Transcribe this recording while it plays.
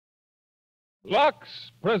Lux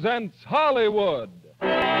presents Hollywood.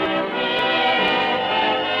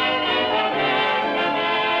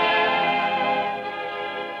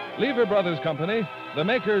 Lever Brothers Company, the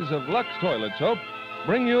makers of Lux Toilet Soap,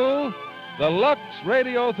 bring you the Lux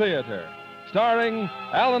Radio Theater, starring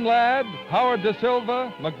Alan Ladd, Howard Da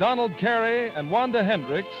Silva, MacDonald Carey, and Wanda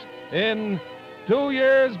Hendricks in 2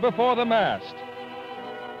 Years Before the Mast.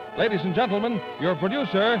 Ladies and gentlemen, your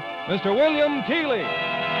producer, Mr. William Keighley.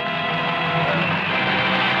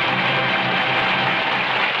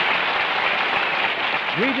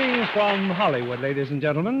 Greetings from Hollywood, ladies and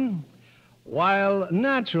gentlemen. While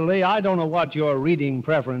naturally I don't know what your reading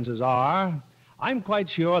preferences are, I'm quite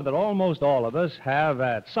sure that almost all of us have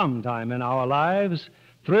at some time in our lives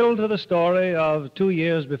thrilled to the story of 2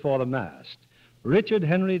 Years Before the Mast, Richard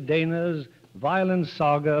Henry Dana's violent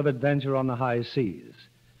saga of adventure on the high seas.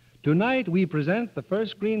 Tonight we present the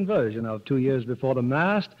first screen version of 2 Years Before the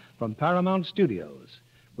Mast from Paramount Studios,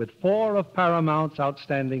 with 4 of Paramount's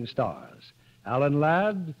outstanding stars: Alan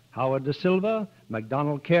Ladd, Howard Da Silva,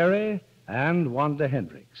 MacDonald Carey, and Wanda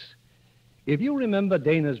Hendricks. If you remember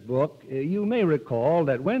Dana's book, you may recall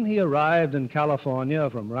that when he arrived in California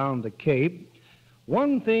from round the Cape,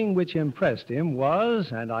 one thing which impressed him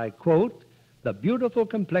was, and I quote, the beautiful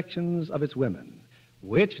complexions of its women,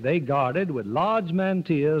 which they guarded with large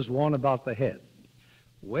mantillas worn about the head.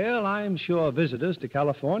 Well, I'm sure visitors to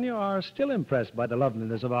California are still impressed by the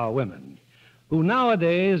loveliness of our women, who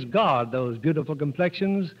nowadays guard those beautiful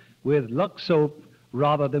complexions with Lux soap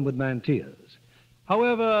rather than with mantillas.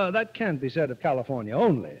 However, that can't be said of California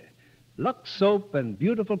only. Lux soap and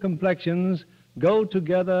beautiful complexions go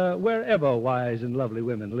together wherever wise and lovely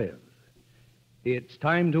women live. It's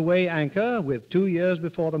time to weigh anchor with 2 Years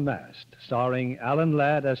Before the Mast, starring Alan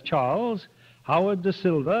Ladd as Charles, Howard Da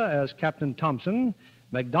Silva as Captain Thompson,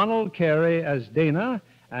 MacDonald Carey as Dana,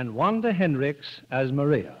 and Wanda Hendricks as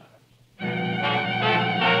Maria.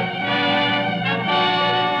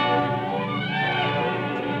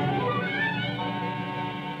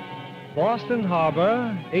 Boston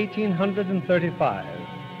Harbor, 1835.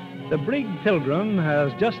 The brig Pilgrim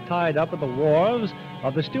has just tied up at the wharves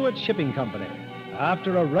of the Stewart Shipping Company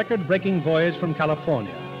after a record-breaking voyage from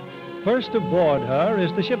California. First aboard her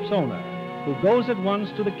is the ship's owner, who goes at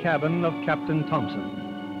once to the cabin of Captain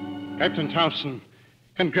Thompson. Captain Thompson,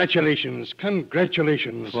 congratulations. Thank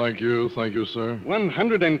you, sir.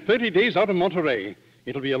 130 days out of Monterey.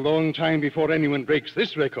 It'll be a long time before anyone breaks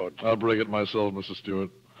this record. I'll break it myself, Mr. Stewart.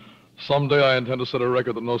 Someday I intend to set a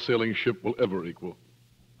record that no sailing ship will ever equal.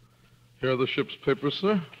 Here are the ship's papers,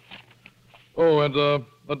 sir. Oh, and a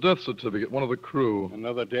death certificate, one of the crew.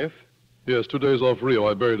 Another death? Yes, 2 days off Rio.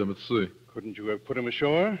 I buried him at sea. Couldn't you have put him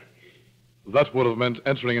ashore? That would have meant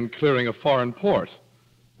entering and clearing a foreign port.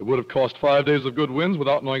 It would have cost 5 days of good winds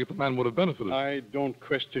without knowing if the man would have benefited. I don't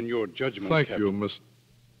question your judgment, Thank Captain. you, Miss...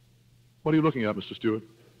 What are you looking at, Mr. Stewart?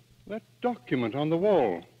 That document on the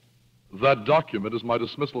wall. That document is my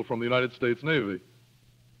dismissal from the United States Navy.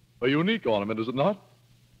 A unique ornament, is it not?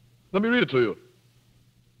 Let me read it to you.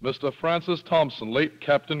 Mr. Francis Thompson, late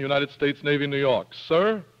Captain, United States Navy, New York.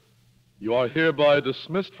 Sir, you are hereby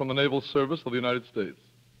dismissed from the Naval Service of the United States.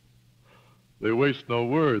 They waste no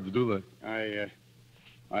words, do they?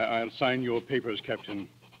 I'll sign your papers, Captain.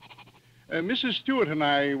 Mrs. Stewart and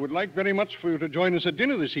I would like very much for you to join us at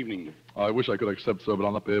dinner this evening. I wish I could accept, sir, but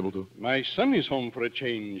I'll not be able to. My son is home for a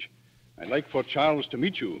change. I'd like for Charles to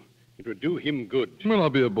meet you. It would do him good. Well, I'll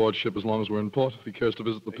be aboard ship as long as we're in port, if he cares to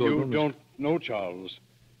visit the Pilgrim. You don't know Charles.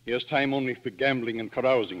 He has time only for gambling and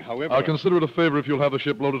carousing. However... I'll consider it a favor if you'll have the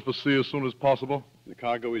ship loaded for sea as soon as possible. The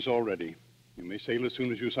cargo is all ready. You may sail as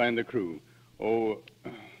soon as you sign the crew. Oh,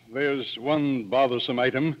 there's one bothersome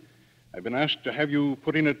item. I've been asked to have you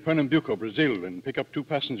put in at Pernambuco, Brazil, and pick up 2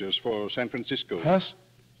 passengers for San Francisco.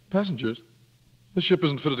 Passengers? The ship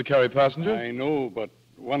isn't fitted to carry passengers. I know, but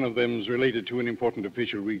one of them's related to an important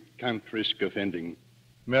official we can't risk offending.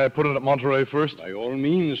 May I put it at Monterey first? By all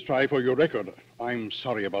means, try for your record. I'm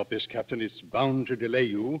sorry about this, Captain. It's bound to delay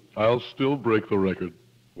you. I'll still break the record.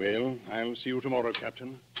 Well, I'll see you tomorrow,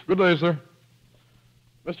 Captain. Good day, sir.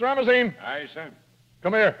 Mr. Amazine. Aye, sir.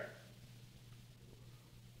 Come here.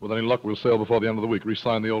 With any luck, we'll sail before the end of the week.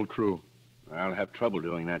 Resign the old crew. I'll have trouble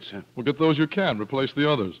doing that, sir. We'll get those you can. Replace the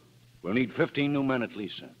others. We'll need 15 new men at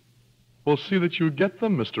least, sir. We'll see that you get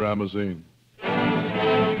them, Mr. Amazine.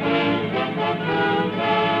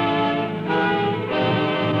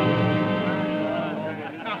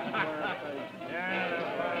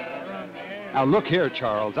 Now, look here,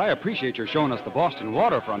 Charles. I appreciate your showing us the Boston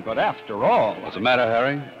waterfront, but after all... What's the matter,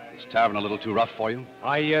 Harry? Is tavern a little too rough for you?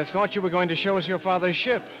 I thought you were going to show us your father's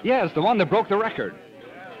ship. Yes, the one that broke the record.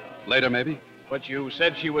 Later, maybe? But you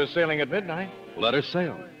said she was sailing at midnight. Let her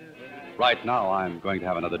sail. Right now, I'm going to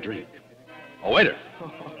have another drink. Oh, waiter.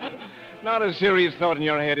 Not a serious thought in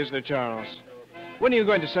your head, is there, Charles? When are you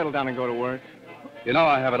going to settle down and go to work? You know,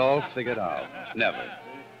 I have it all figured out. Never.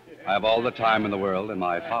 I have all the time in the world, and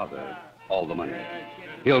my father, all the money.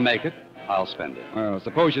 He'll make it. I'll spend it. Well,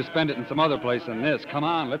 suppose you spend it in some other place than this. Come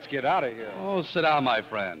on, let's get out of here. Oh, sit down, my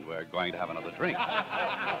friend. We're going to have another drink.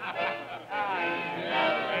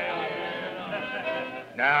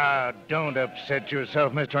 Now, don't upset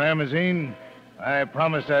yourself, Mr. Amazine. I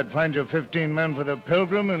promised I'd find you 15 men for the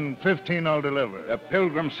Pilgrim, and 15 I'll deliver. The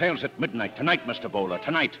Pilgrim sails at midnight tonight, Mr. Bowler,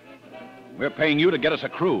 tonight. We're paying you to get us a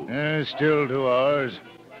crew. Still 2 hours.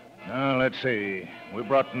 Now, let's see. We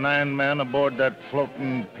brought 9 men aboard that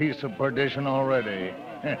floating piece of perdition already.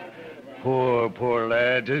 Poor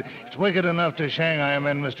lads. It's wicked enough to Shanghai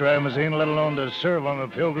men, Mr. Amazine, let alone to serve on the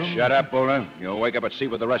Pilgrim. Shut up, Bowler. You'll wake up at sea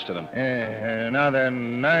with the rest of them. Now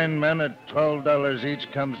then, 9 men at $12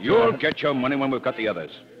 each comes to... You'll get your money when we've got the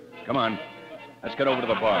others. Come on. Let's get over to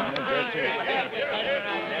the bar.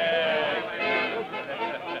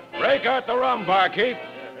 Break out the rum, barkeep.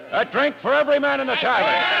 A drink for every man in the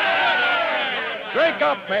tavern. Drink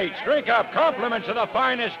up, mates. Drink up. Compliments of the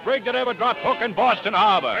finest brig that ever dropped hook in Boston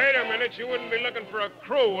Harbor. Wait a minute. You wouldn't be looking for a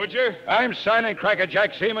crew, would you? I'm signing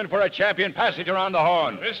Crackerjack Seaman for a champion passage around the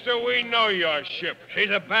Horn. Mister, we know your ship. She's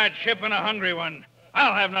a bad ship and a hungry one.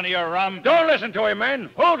 I'll have none of your rum. Don't listen to him, men.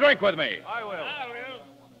 Who'll drink with me? I will.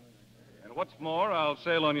 And what's more, I'll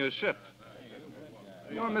sail on your ship.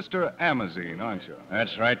 You're Mr. Amazine, aren't you?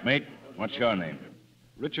 That's right, mate. What's your name?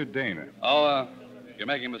 Richard Dana. Oh, you're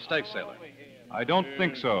making a mistake, sailor. I don't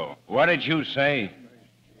think so. What did you say?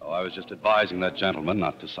 Oh, I was just advising that gentleman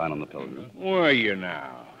not to sign on the Pilgrim. Were you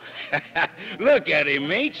now? Look at him,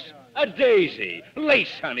 mates. A daisy.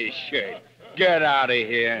 Lace on his shirt. Get out of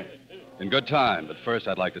here. In good time, but first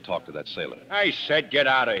I'd like to talk to that sailor. I said get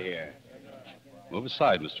out of here. Move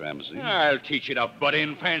aside, Mr. Amazine. I'll teach you to butt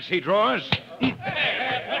in fancy drawers. So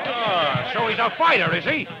he's a fighter, is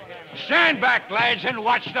he? Stand back, lads, and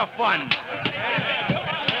watch the fun.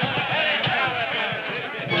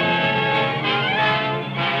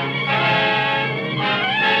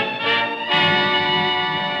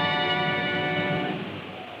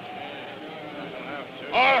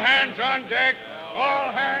 All hands on deck.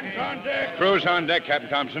 All hands on deck. Crew's on deck, Captain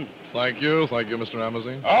Thompson. Thank you, Mr.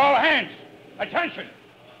 Amazine. All hands. Attention.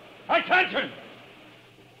 Attention.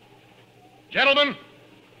 Gentlemen,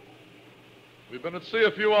 we've been at sea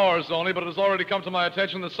a few hours only, but it has already come to my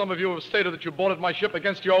attention that some of you have stated that you boarded my ship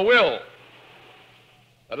against your will.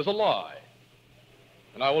 That is a lie,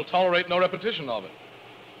 and I will tolerate no repetition of it.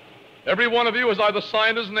 Every one of you has either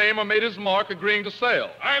signed his name or made his mark agreeing to sail.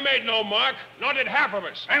 I made no mark, nor did half of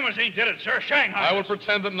us. Amazine did it, sir. Shanghai. I will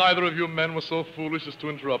pretend that neither of you men were so foolish as to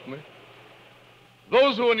interrupt me.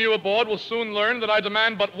 Those who are new aboard will soon learn that I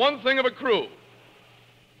demand but one thing of a crew: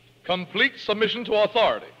 complete submission to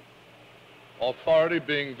authority. Authority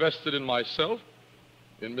being vested in myself,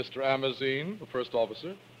 in Mr. Amazine, the first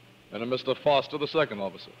officer, and in Mr. Foster, the second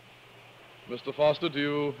officer. Mr. Foster, do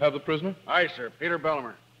you have the prisoner? Aye, sir. Peter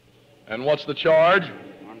Bellomer. And what's the charge?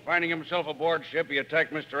 On finding himself aboard ship, he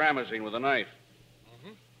attacked Mr. Amazine with a knife.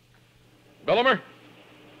 Bellomer,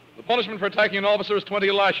 the punishment for attacking an officer is 20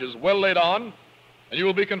 lashes, well laid on, and you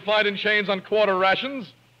will be confined in chains on quarter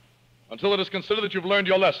rations until it is considered that you've learned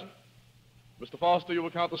your lesson. Mr. Foster, you will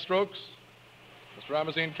count the strokes. Mr.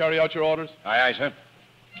 Amazine, carry out your orders. Aye, aye, sir.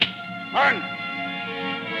 1,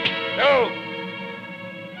 2,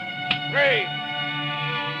 3,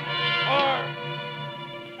 4,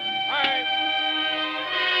 5.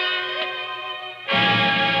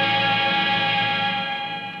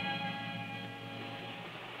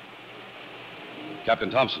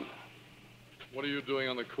 Captain Thompson. What are you doing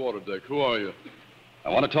on the quarterdeck? Who are you? I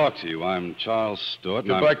want to talk to you. I'm Charles Stewart.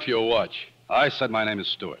 Get back to your watch. I said my name is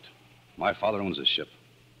Stewart. My father owns a ship.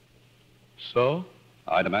 So?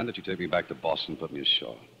 I demand that you take me back to Boston and put me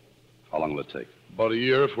ashore. How long will it take? About a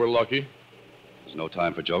year if we're lucky. There's no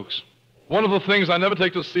time for jokes. One of the things I never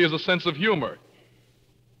take to sea is a sense of humor.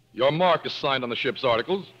 Your mark is signed on the ship's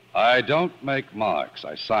articles. I don't make marks.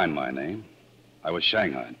 I sign my name. I was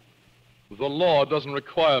shanghaied. The law doesn't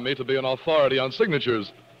require me to be an authority on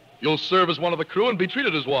signatures. You'll serve as one of the crew and be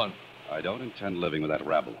treated as one. I don't intend living with that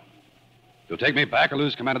rabble. You'll take me back or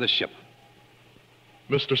lose command of the ship.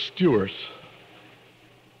 Mr. Stewart,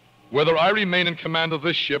 whether I remain in command of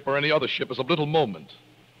this ship or any other ship is of little moment.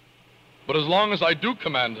 But as long as I do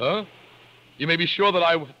command her, you may be sure that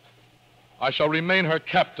I shall remain her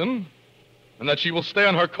captain and that she will stay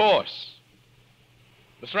on her course.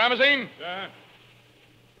 Mr. Amazine? Sir?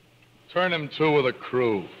 Turn him to with a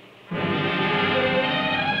crew.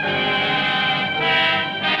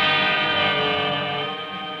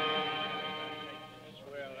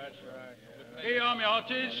 Here, Army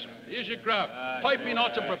Archers. Here's your grub. Piping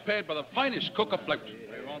hot and prepared by the finest cook afloat.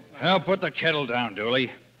 Now put the kettle down,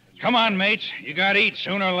 Dooley. Come on, mates. You gotta eat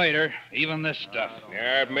sooner or later, even this stuff.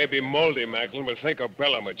 Yeah, it may be moldy, Macklin, but think of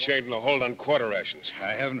Bellamar changing the hold on quarter rations.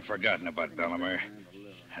 I haven't forgotten about Bellamar.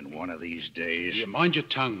 And one of these days... You mind your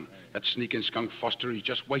tongue. That sneaking skunk Foster, he's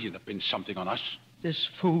just waiting to pin something on us. This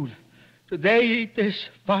food. Do they eat this,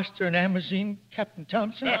 Foster and Amazine, Captain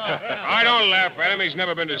Thompson? I don't laugh at him. He's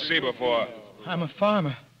never been to sea before. I'm a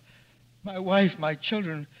farmer. My wife, my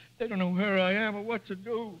children, they don't know where I am or what to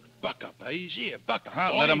do. Buck up, easy. Buck up.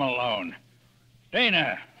 I'll let him alone.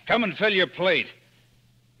 Dana, come and fill your plate.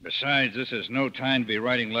 Besides, this is no time to be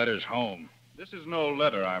writing letters home. This is no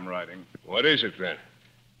letter I'm writing. What is it, then?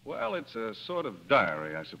 Well, it's a sort of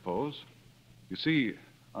diary, I suppose. You see,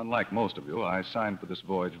 unlike most of you, I signed for this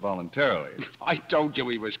voyage voluntarily. I told you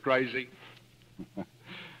he was crazy.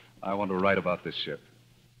 I want to write about this ship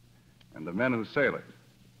and the men who sail it.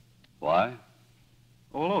 Why?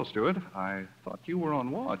 Oh, hello, Stewart. I thought you were on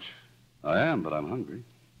watch. I am, but I'm hungry.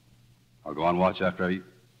 I'll go on watch after I eat.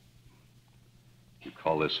 You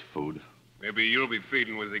call this food? Maybe you'll be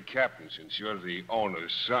feeding with the captain since you're the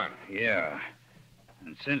owner's son. Yeah.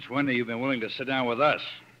 And since when have you been willing to sit down with us?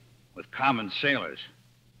 With common sailors?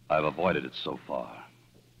 I've avoided it so far.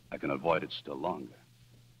 I can avoid it still longer.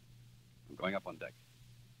 I'm going up on deck.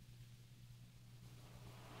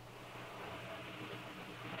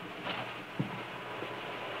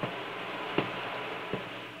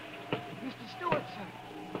 Mr. Stewart,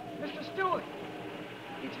 sir. Mr. Stewart.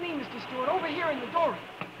 It's me, Mr. Stewart, over here in the dory.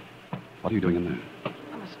 What are you doing in there?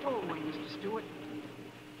 I'm a stowaway, Mr. Stewart.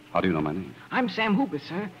 How do you know my name? I'm Sam Hooper,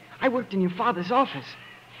 sir. I worked in your father's office.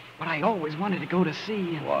 But I always wanted to go to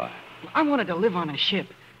sea. Why? I wanted to live on a ship.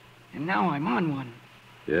 And now I'm on one.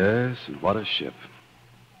 Yes, and what a ship.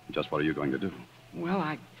 Just what are you going to do? Well,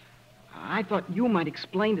 I thought you might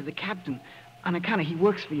explain to the captain on account of he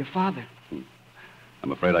works for your father.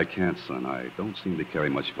 I'm afraid I can't, son. I don't seem to carry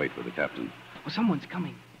much weight with the captain. Well, someone's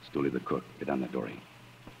coming. It's Dooley the cook. Get down that dory.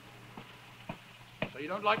 So you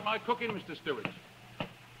don't like my cooking, Mr. Stewart?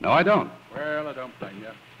 No, I don't. Well, I don't blame you.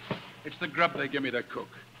 It's the grub they give me to cook.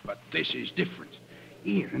 But this is different.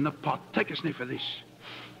 Here, in the pot, take a sniff of this.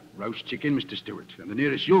 Roast chicken, Mr. Stewart. And the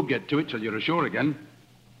nearest you'll get to it till you're ashore again.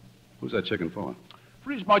 Who's that chicken for?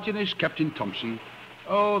 For His Mightiness, Captain Thompson.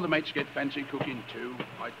 Oh, the mates get fancy cooking, too.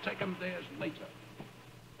 I take 'em theirs later.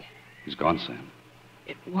 He's gone, Sam.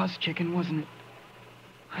 It was chicken, wasn't it?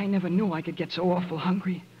 I never knew I could get so awful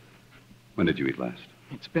hungry. When did you eat last?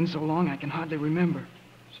 It's been so long I can hardly remember.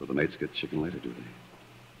 So the mates get chicken later, do they?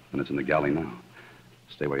 And it's in the galley now.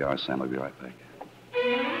 Stay where you are, Sam. I'll be right back.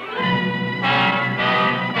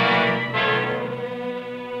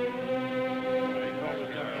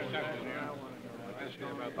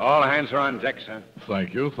 All hands are on deck, sir.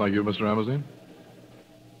 Thank you. Thank you, Mr. Amazine.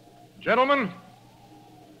 Gentlemen,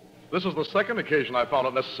 this is the second occasion I found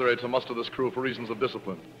it necessary to muster this crew for reasons of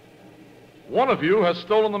discipline. One of you has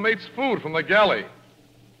stolen the mate's food from the galley.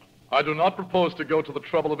 I do not propose to go to the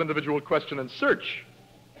trouble of individual question and search.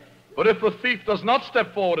 But if the thief does not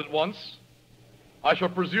step forward at once, I shall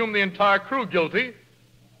presume the entire crew guilty,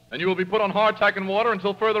 and you will be put on hardtack and water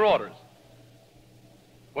until further orders.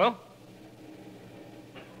 Well?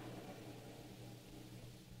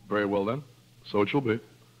 Very well, then. So it shall be.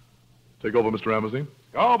 Take over, Mr. Amazine.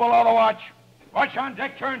 Go below the watch. Watch on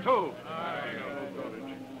deck, turn two.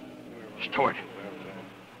 Stewart.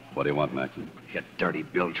 What do you want, Macklin? You dirty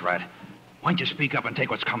bilge rat. Why don't you speak up and take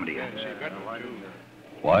what's coming to you?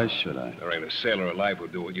 Why should I? There ain't a sailor alive who'll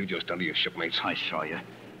do what you just done to your shipmates. I saw you.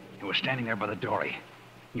 You were standing there by the dory.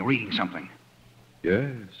 You're reading something.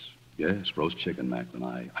 Yes, roast chicken, Macklin.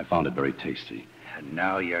 I found it very tasty. And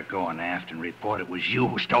now you're going aft and report it was you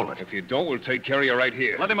who stole it. If you don't, we'll take care of you right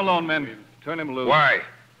here. Let him alone, men. Turn him loose. Why?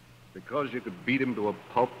 Because you could beat him to a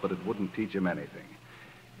pulp, but it wouldn't teach him anything.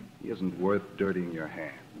 He isn't worth dirtying your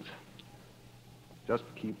hands. Just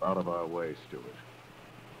keep out of our way, Stewart.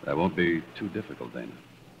 That won't be too difficult, Dana.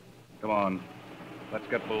 Come on. Let's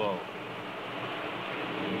get below.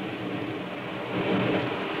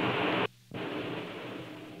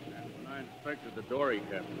 When I inspected the dory,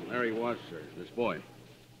 Captain, there he was, sir. This boy.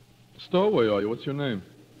 Stowaway, are you? What's your name?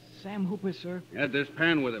 Sam Hooper, sir. He had this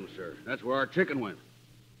pan with him, sir. That's where our chicken went.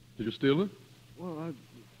 Did you steal it? Well,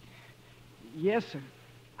 yes, sir.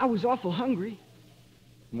 I was awful hungry.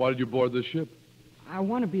 And why did you board this ship? I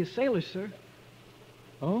want to be a sailor, sir.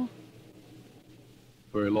 Oh?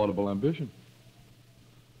 Very laudable ambition.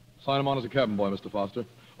 Sign him on as a cabin boy, Mr. Foster.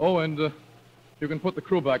 Oh, and you can put the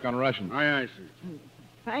crew back on ration. Aye, sir.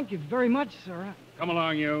 Thank you very much, sir. Come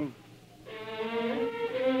along, you.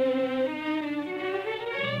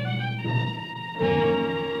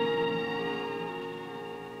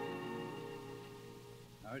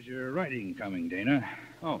 How's your writing coming, Dana?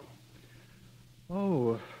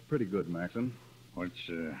 Oh, pretty good, Maxon. What's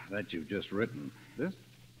that you've just written?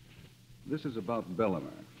 This is about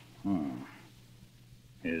Bellamar. Oh.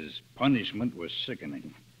 His punishment was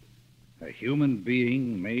sickening. A human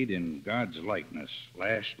being made in God's likeness,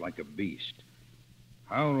 lashed like a beast.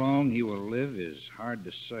 How long he will live is hard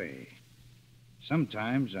to say.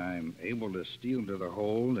 Sometimes I'm able to steal to the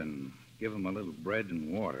hold and give him a little bread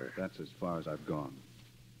and water. That's as far as I've gone.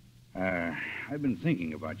 I've been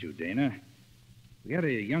thinking about you, Dana. We had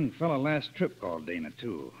a young fella last trip called Dana,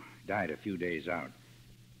 too. Died a few days out.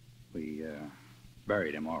 We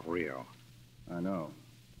buried him off Rio. I know.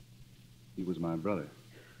 He was my brother.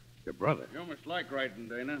 Your brother? You must like writing,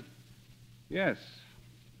 Dana. Yes,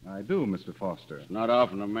 I do, Mr. Foster. It's not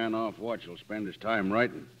often a man off watch will spend his time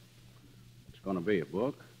writing. It's going to be a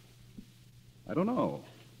book. I don't know.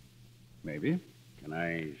 Maybe. Can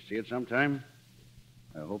I see it sometime?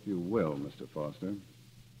 I hope you will, Mr. Foster.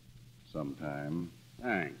 Sometime.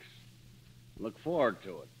 Thanks. Look forward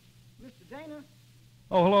to it. Mr. Dana,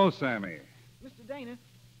 Oh, hello, Sammy. Mr. Dana,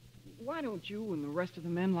 why don't you and the rest of the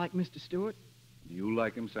men like Mr. Stewart? Do you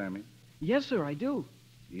like him, Sammy? Yes, sir, I do.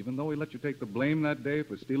 Even though he let you take the blame that day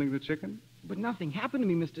for stealing the chicken? But nothing happened to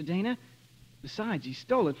me, Mr. Dana. Besides, he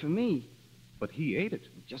stole it from me. But he ate it.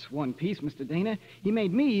 Just one piece, Mr. Dana. He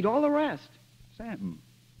made me eat all the rest. Sam,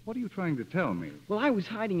 what are you trying to tell me? Well, I was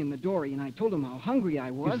hiding in the dory, and I told him how hungry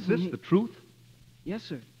I was. Is this the truth? Yes,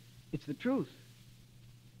 sir. It's the truth.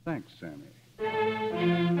 Thanks, Sammy.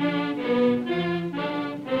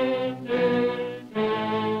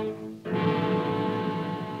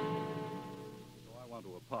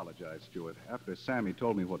 Apologize, Stuart. After Sammy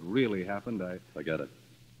told me what really happened, Forget it.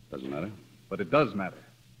 Doesn't matter. But it does matter.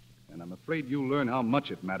 And I'm afraid you'll learn how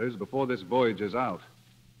much it matters before this voyage is out.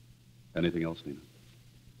 Anything else, Nina?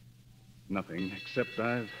 Nothing, except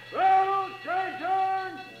I've...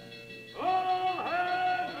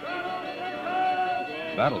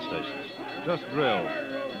 Battle stations. Just drill.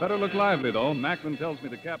 Better look lively, though. Macklin tells me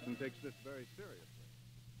the captain takes this very seriously.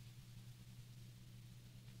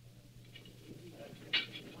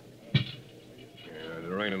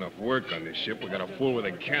 There ain't enough work on this ship. We got a fool with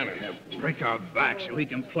a cannon. Break our backs so he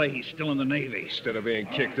can play he's still in the Navy. Instead of being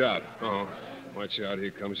kicked out. Oh, watch out.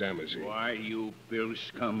 Here comes Amazon. Why, you Bill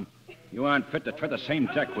scum. You aren't fit to tread the same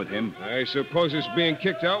deck with him. I suppose this being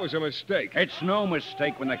kicked out was a mistake. It's no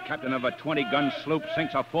mistake when the captain of a 20-gun sloop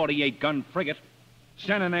sinks a 48-gun frigate,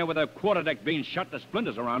 standing there with a quarterdeck being shot to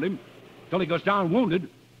splinters around him, till he goes down wounded,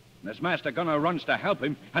 and his master gunner runs to help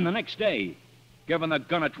him, and the next day, giving the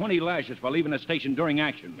gunner 20 lashes for leaving the station during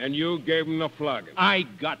action. And you gave him the flogging. I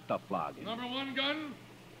got the flogging. Number 1 gun,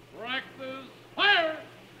 practice, fire!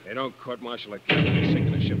 They don't court-martial a captain for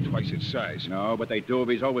sinking a ship twice its size. No, but they do if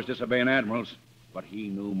he's always disobeying admirals. But he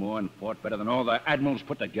knew more and fought better than all the admirals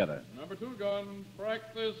put together. Number 2 gun,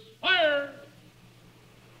 practice, fire!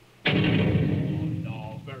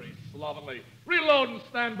 No, very slovenly. Reload and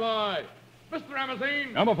stand by. Mr.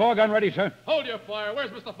 Amazon. Number 4 gun ready, sir. Hold your fire. Where's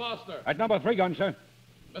Mr. Foster? At number 3 gun, sir.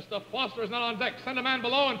 Mr. Foster is not on deck. Send a man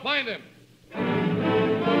below and find him.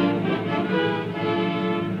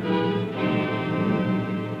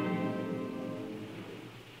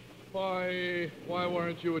 Why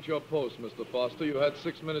weren't you at your post, Mr. Foster? You had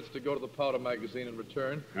 6 minutes to go to the powder magazine and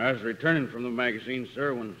return. I was returning from the magazine,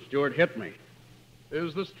 sir, when Stewart hit me.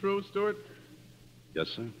 Is this true, Stewart? Yes,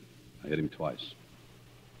 sir. I hit him twice.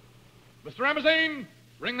 Mr. Amazon,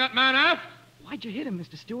 bring that man aft. Why'd you hit him,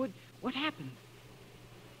 Mr. Stewart? What happened?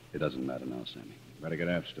 It doesn't matter now, Sammy. Better get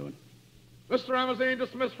aft, Stewart. Mr. Amazon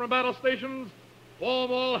dismissed from battle stations.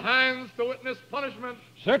 Form all hands to witness punishment.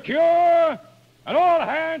 Secure! And all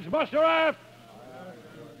hands muster aft!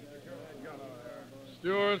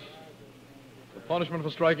 Stewart, the punishment for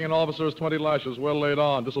striking an officer is 20 lashes, well laid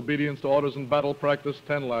on. Disobedience to orders in battle practice,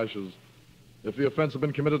 10 lashes. If the offense had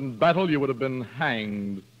been committed in battle, you would have been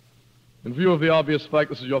hanged. In view of the obvious fact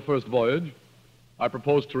this is your first voyage, I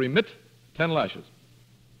propose to remit 10 lashes.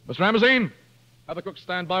 Mr. Amazon, have the cook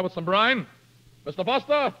stand by with some brine. Mr.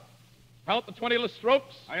 Foster, count the 20 list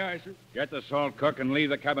strokes. Aye, sir. Get the salt cook and leave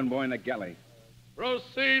the cabin boy in the galley.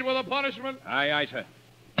 Proceed with the punishment. Aye, sir.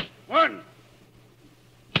 1,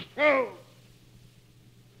 2,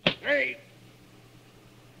 3,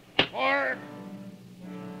 4,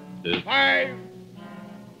 It 5,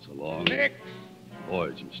 was a long 6,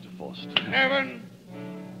 voyage, Mr. Foster. 7,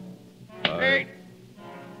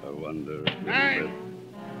 under a little 9,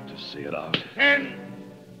 bit to see it out. 10,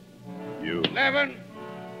 You 11,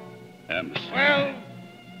 and 12,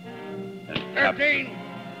 and 13,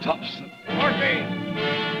 Thompson. 14.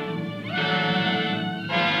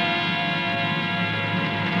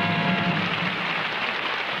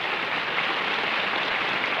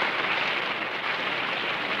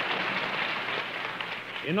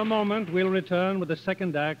 In a moment, we'll return with the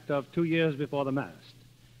second act of 2 Years Before the Mast.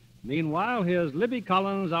 Meanwhile, here's Libby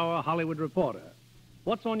Collins, our Hollywood reporter.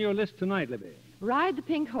 What's on your list tonight, Libby? Ride the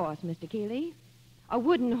pink horse, Mr. Keeley. A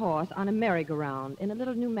wooden horse on a merry-go-round in a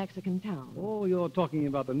little New Mexican town. Oh, you're talking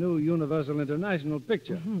about the new Universal International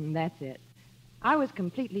picture. That's it. I was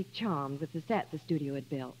completely charmed with the set the studio had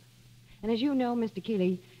built. And as you know, Mr.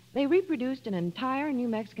 Keeley, they reproduced an entire New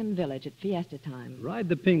Mexican village at fiesta time. Ride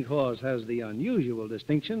the Pink Horse has the unusual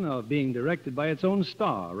distinction of being directed by its own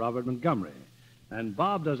star, Robert Montgomery. And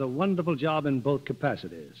Bob does a wonderful job in both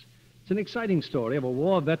capacities. It's an exciting story of a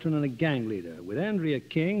war veteran and a gang leader, with Andrea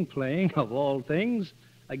King playing, of all things,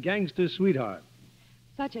 a gangster sweetheart.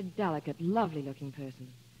 Such a delicate, lovely-looking person.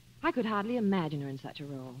 I could hardly imagine her in such a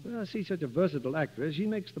role. Well, see, such a versatile actress, she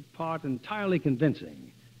makes the part entirely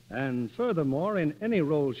convincing. And furthermore, in any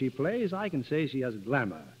role she plays, I can say she has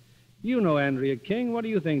glamour. You know Andrea King. What do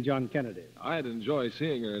you think, John Kennedy? I'd enjoy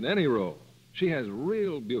seeing her in any role. She has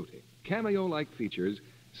real beauty, cameo-like features,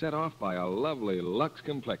 set off by a lovely luxe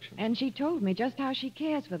complexion. And she told me just how she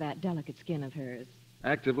cares for that delicate skin of hers.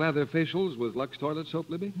 Active lather facials with Lux toilet soap,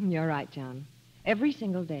 Libby? You're right, John. Every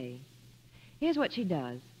single day. Here's what she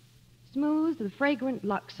does. Smooths the fragrant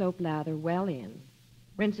Lux soap lather well in,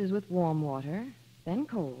 rinses with warm water, then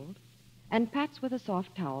cold, and pats with a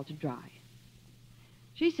soft towel to dry.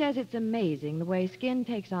 She says it's amazing the way skin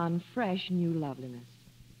takes on fresh, new loveliness.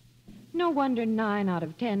 No wonder 9 out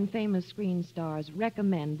of 10 famous screen stars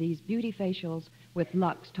recommend these beauty facials with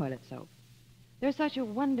Lux toilet soap. They're such a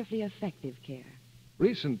wonderfully effective care.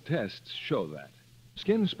 Recent tests show that.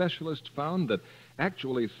 Skin specialists found that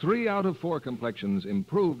actually 3 out of 4 complexions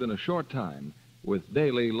improved in a short time with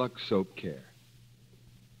daily Lux soap care.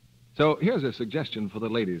 So here's a suggestion for the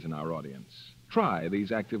ladies in our audience. Try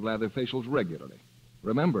these active lather facials regularly.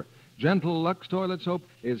 Remember, gentle Lux toilet soap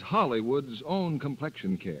is Hollywood's own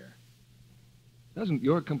complexion care. Doesn't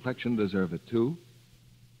your complexion deserve it, too?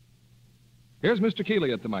 Here's Mr.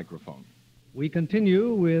 Keeley at the microphone. We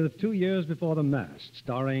continue with 2 Years Before the Mast,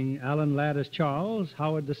 starring Alan Ladd as Charles,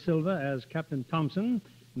 Howard Da Silva as Captain Thompson,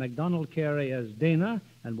 MacDonald Carey as Dana,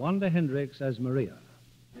 and Wanda Hendricks as Maria.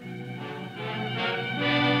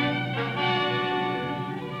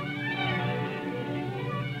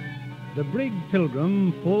 The brig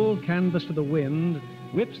Pilgrim, full canvas to the wind,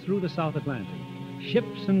 whips through the South Atlantic.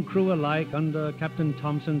 Ships and crew alike under Captain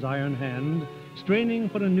Thompson's iron hand, straining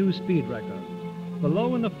for a new speed record.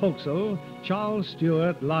 Below in the forecastle, Charles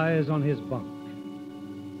Stewart lies on his bunk.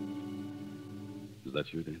 Is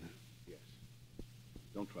that you, Dana? Yes.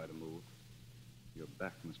 Don't try to move. Your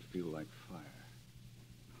back must feel like fire.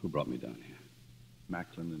 Who brought me down here?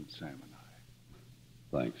 Macklin and Sam and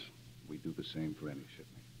I. Thanks. We do the same for any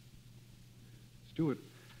shipment. Stewart,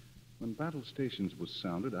 when Battle Stations was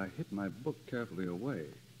sounded, I hid my book carefully away.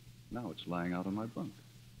 Now it's lying out on my bunk.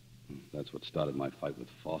 That's what started my fight with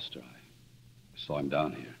Foster. I saw him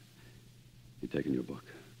down here. He'd taken your book.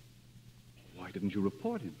 Why didn't you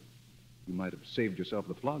report him? You might have saved yourself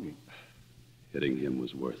the flogging. Hitting him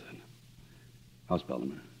was worth it. How's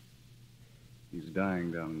Bellamere? He's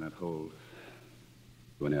dying down in that hold.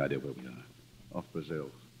 You any idea where we are? Off Brazil.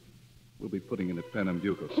 We'll be putting in at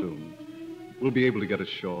Pernambuco soon. We'll be able to get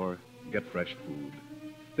ashore, get fresh food.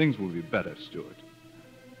 Things will be better, Stewart.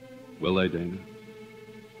 Will they, Dana?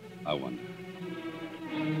 I wonder.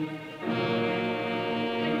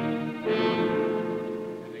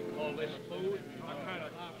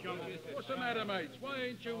 What's the matter, mates? Why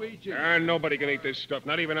ain't you eating? Nobody can eat this stuff,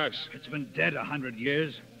 not even us. It's been dead 100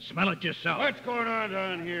 years. Smell it yourself. What's going on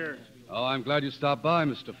down here? Oh, I'm glad you stopped by,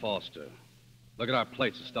 Mr. Foster. Look at our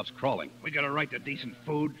plates. The stuff's crawling. We got a right to decent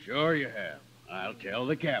food. Sure you have. I'll tell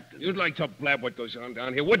the captain. You'd like to blab what goes on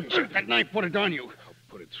down here, wouldn't you? That knife, put it on you. I'll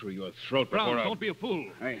put it through your throat Brown, before I... don't be a fool.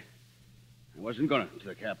 I wasn't going to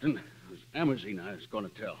the captain. It was Amazine I was going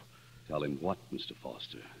to tell. Tell him what, Mr.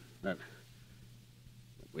 Foster? That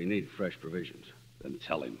we need fresh provisions. Then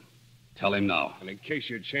tell him. Tell him now. And in case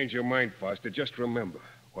you change your mind, Foster, just remember,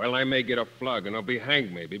 while I may get a flog and I'll be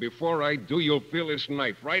hanged maybe, before I do, you'll feel this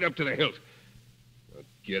knife right up to the hilt. Now,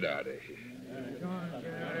 get out of here.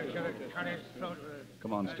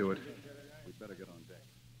 Come on, Stewart. We'd better get on deck.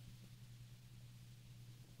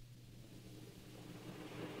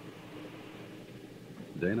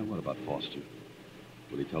 Dana, what about Foster?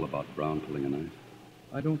 Will he tell about Brown pulling a knife?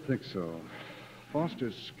 I don't think so.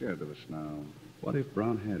 Foster's scared of us now. What if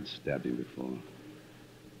Brown had stabbed him before?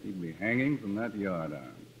 He'd be hanging from that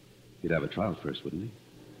yardarm. He'd have a trial first, wouldn't he?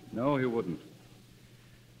 No, he wouldn't.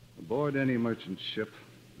 Aboard any merchant ship,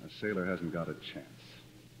 a sailor hasn't got a chance.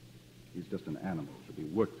 He's just an animal to be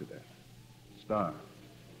worked to death, starved,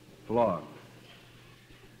 flogged.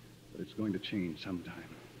 But it's going to change sometime.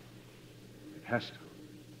 It has to.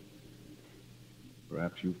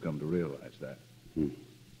 Perhaps you've come to realize that.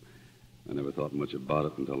 I never thought much about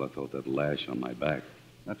it until I felt that lash on my back.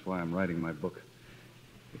 That's why I'm writing my book.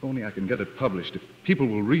 If only I can get it published, if people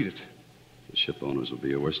will read it. The ship owners will be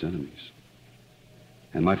your worst enemies.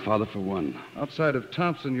 And my father, for one. Outside of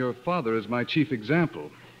Thompson, your father is my chief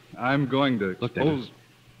example. I'm going to Look, David.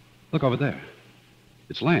 Look over there.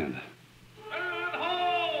 It's land.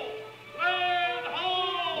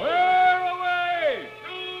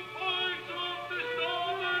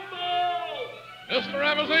 Mr.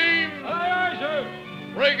 Amazine! Aye,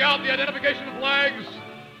 sir. Break out the identification flags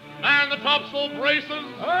and the topsail braces.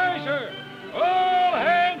 Aye, sir. All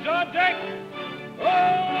hands on deck.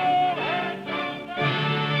 All hands on deck.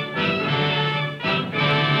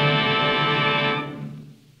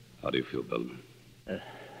 How do you feel, Bellman?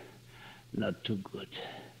 Not too good.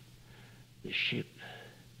 The ship.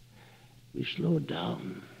 We slowed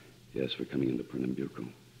down. Yes, we're coming into Pernambuco.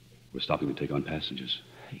 We're stopping to take on passengers.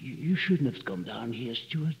 You shouldn't have come down here,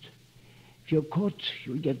 Stuart. If you're caught,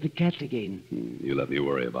 you'll get the cat again. You let me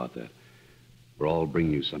worry about that. We're all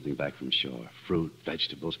bringing you something back from shore. Fruit,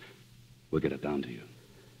 vegetables. We'll get it down to you.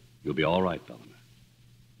 You'll be all right, Bellman.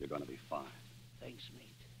 You're going to be fine. Thanks, mate.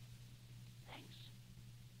 Thanks.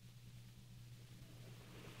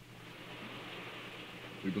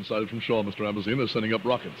 We've been sighted from shore, Mr. Amazine. They're sending up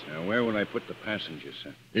rockets. Now, where will I put the passengers,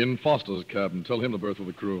 sir? In Foster's cabin. Tell him the berth of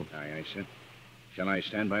the crew. Aye, sir. Shall I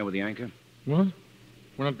stand by with the anchor? What?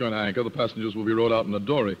 We're not going to anchor. The passengers will be rowed out in a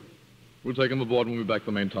dory. We'll take them aboard when we back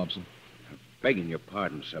the main topsail. Begging your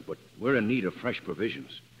pardon, sir, but we're in need of fresh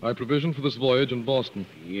provisions. I provisioned for this voyage in Boston.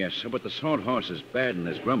 Yes, sir, but the salt horse is bad and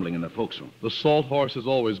there's grumbling in the forecastle. The salt horse is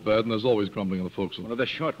always bad, and there's always grumbling in the forecastle. Well, if there's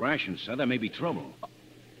short rations, sir, there may be trouble.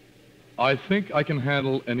 I think I can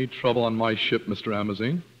handle any trouble on my ship, Mr.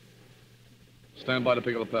 Amazine. Stand by to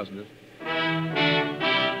pick up the passengers.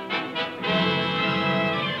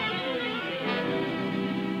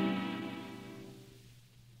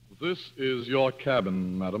 This is your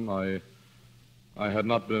cabin, madam. I had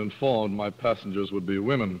not been informed my passengers would be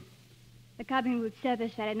women. The cabin would serve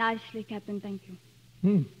us very nicely, Captain, thank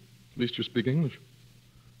you. At least you speak English.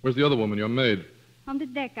 Where's the other woman, your maid? On the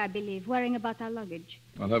deck, I believe, worrying about our luggage.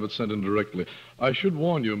 I'll have it sent in directly. I should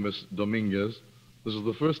warn you, Miss Dominguez, this is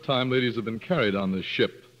the first time ladies have been carried on this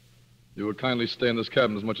ship. You will kindly stay in this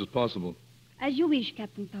cabin as much as possible. As you wish,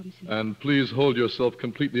 Captain Thompson. And please hold yourself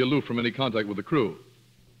completely aloof from any contact with the crew.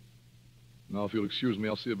 Now, if you'll excuse me,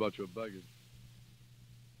 I'll see about your baggage.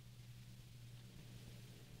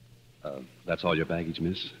 That's all your baggage,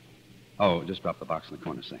 miss? Oh, just drop the box in the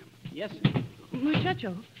corner, Sam. Yes,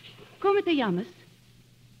 Muchacho, ¿cómo te llamas?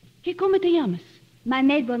 ¿Cómo te llamas? My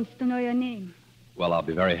maid wants to know your name. Well, I'll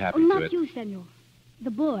be very happy Oh, to. not you, senor.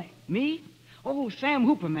 The boy. Me? Oh, Sam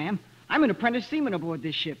Hooper, ma'am. I'm an apprentice seaman aboard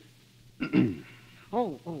this ship.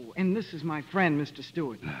 Oh, and this is my friend, Mr.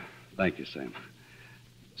 Stewart. Thank you, Sam.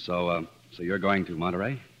 So you're going to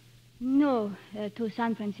Monterey? No, to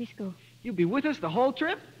San Francisco. You'll be with us the whole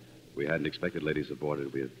trip? We hadn't expected ladies aboard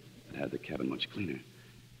it. We had the cabin much cleaner.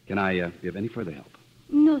 Can I be of any further help?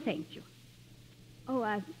 No, thank you.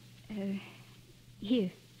 Oh, here,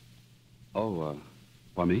 Oh,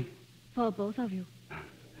 for me? for both of you.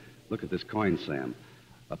 Look at this coin, Sam.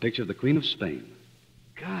 A picture of the Queen of Spain.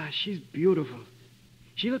 Gosh, she's beautiful.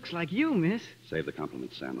 She looks like you, miss. Save the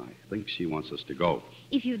compliment, Sam. I think she wants us to go.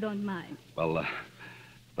 If you don't mind. Well,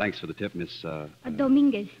 thanks for the tip, Miss...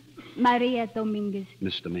 Dominguez. Maria Dominguez.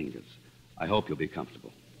 Miss Dominguez. I hope you'll be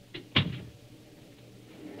comfortable.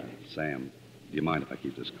 Sam, do you mind if I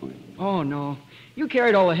keep this coin? Oh, no. You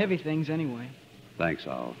carried all the heavy things anyway. Thanks.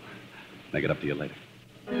 I'll make it up to you later.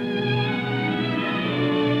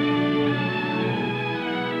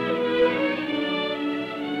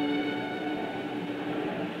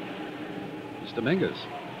 Miss Dominguez,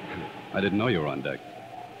 I didn't know you were on deck.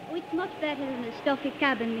 Oh, it's much better than the stuffy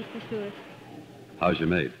cabin, Mr. Stewart. How's your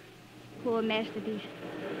maid? Poor masterpiece.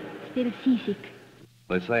 Still seasick.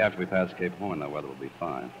 They say after we pass Cape Horn, the weather will be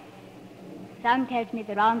fine. Sam tells me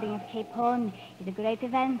the rounding of Cape Horn is a great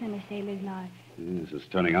event in a sailor's life. Yes, it's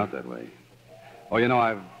turning out that way. Oh, you know,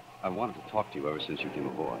 I've wanted to talk to you ever since you came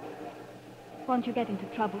aboard. Won't you get into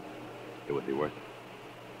trouble? It would be worth it.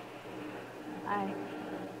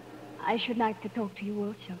 I should like to talk to you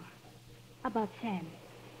also. About Sam.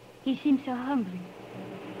 He seems so hungry.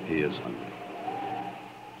 He is hungry.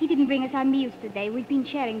 He didn't bring us our meals today. We've been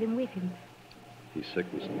sharing them with him. He's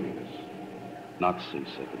sick, Miss Dominguez. Not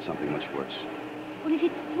seasick. It's something much worse. Well, if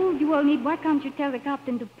it's food you all need, why can't you tell the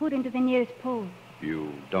captain to put into the nearest port?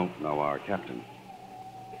 You don't know our captain.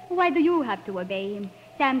 Why do you have to obey him?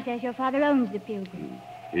 Sam says your father owns the Pilgrim.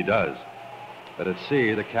 He does. But at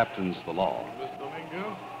sea, the captain's the law. Miss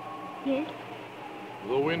Dominguez? Yes?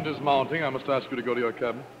 The wind is mounting. I must ask you to go to your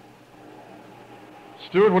cabin.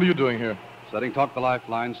 Stewart, what are you doing here? Setting taut the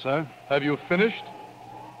lifeline, sir. Have you finished?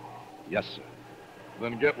 Yes, sir.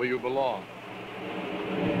 Then get where you belong.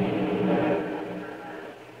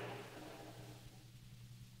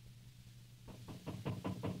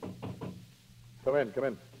 Come in, come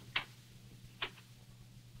in.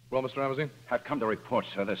 Well, Mr. Ramsey? I've come to report,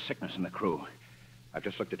 sir. There's sickness in the crew. I've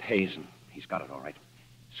just looked at Hayes, and he's got it all right.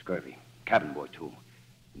 Scurvy. Cabin boy, too.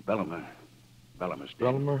 And Bellomer's dead.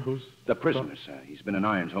 Bellomer, who's? The prisoner, sir. He's been in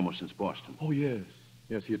irons almost since Boston. Oh, yes.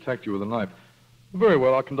 Yes, he attacked you with a knife. Very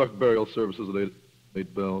well. I'll conduct burial services at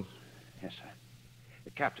 8 bells. Yes,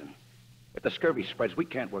 sir. Captain, if the scurvy spreads, we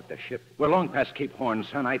can't work the ship. We're long past Cape Horn,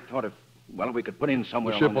 son. I thought if, well, we could put in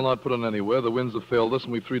somewhere. The ship will not put in anywhere. The winds have failed us,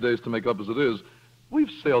 and we've 3 days to make up as it is. We've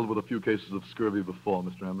sailed with a few cases of scurvy before,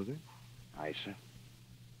 Mr. Ramsey. Aye, sir.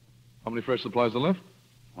 How many fresh supplies are left?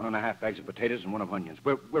 1.5 bags of potatoes and 1 of onions.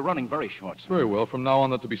 We're running very short, sir. Very well. From now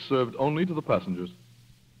on, they're to be served only to the passengers.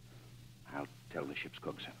 I'll tell the ship's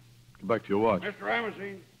cook, sir. Get back to your watch. Mr.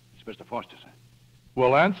 Ramsey. It's Mr. Foster, sir.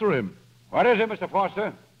 Well, answer him. What is it, Mr.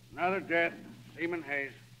 Foster? Another death. Seaman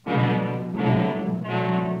Hayes.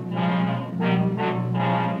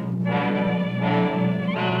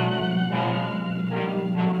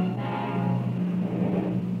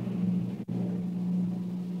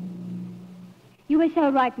 You were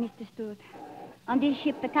so right, Mr. Stewart. On this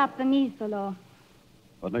ship, the captain is the law.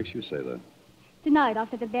 What makes you say that? Tonight,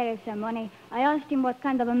 after the burial ceremony, I asked him what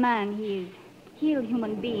kind of a man he is. Heal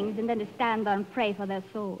human beings and then to stand there and pray for their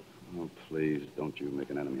souls. Oh, please, don't you make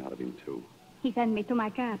an enemy out of him, too. He sent me to my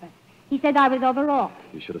cabin. He said I was overwrought.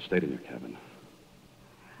 You should have stayed in your cabin.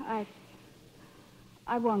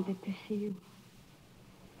 I wanted to see you.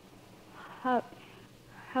 How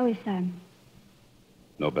is Sam?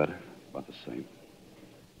 No better. About the same.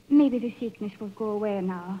 Maybe the sickness will go away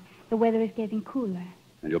now. The weather is getting cooler.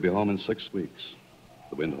 And you'll be home in 6 weeks.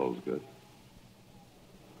 The wind holds good.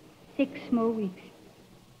 6 more weeks.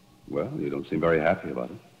 Well, you don't seem very happy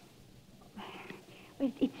about it.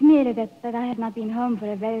 It's merely that I have not been home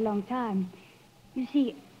for a very long time. You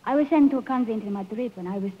see, I was sent to a convent in Madrid when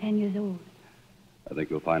I was 10 years old. I think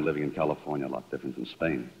you'll find living in California a lot different than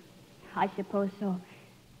Spain. I suppose so.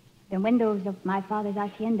 The windows of my father's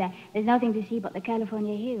hacienda, there's nothing to see but the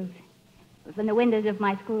California hills. But from the windows of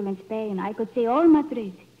my school in Spain, I could see all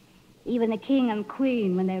Madrid, even the king and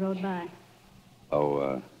queen when they rode by.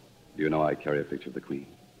 Oh, do you know I carry a picture of the Queen?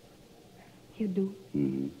 You do?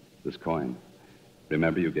 Mm-hmm. This coin.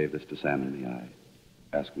 Remember you gave this to Sam and me.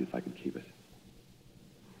 I asked me if I could keep it.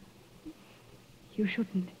 You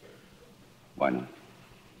shouldn't. Why not?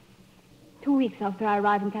 2 weeks after I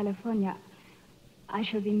arrive in California, I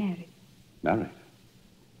shall be married. Married?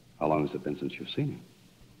 How long has it been since you've seen him?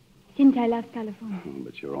 Since I left California. Oh,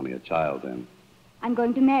 but you're only a child then. I'm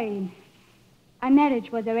going to marry him. Our marriage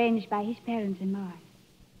was arranged by his parents and mine.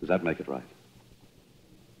 Does that make it right?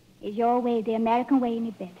 Is your way the American way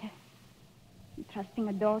any better? Entrusting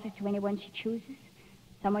a daughter to anyone she chooses?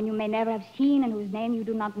 Someone you may never have seen and whose name you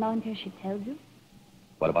do not know until she tells you?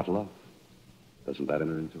 What about love? Doesn't that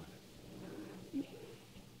enter into it?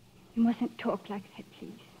 You mustn't talk like that,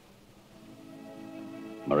 please.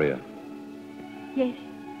 Maria. Yes?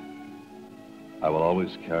 I will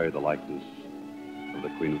always carry the likeness of the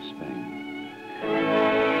Queen of Spain.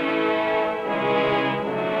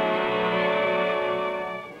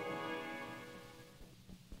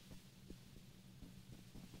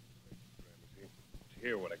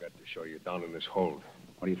 Hear what I got to show you down in this hold.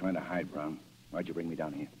 What are you trying to hide, Brown? Why'd you bring me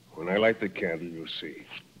down here? When I light the candle, you'll see.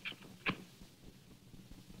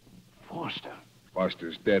 Foster.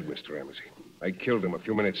 Foster's dead, Mr. Ramsey. I killed him a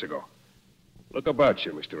few minutes ago. Look about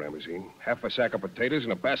you, Mr. Ramsey. Half a sack of potatoes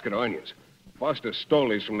and a basket of onions. Foster stole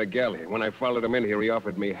these from the galley. When I followed him in here, he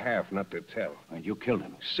offered me half, not to tell. And you killed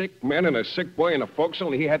him? Sick men and a sick boy in a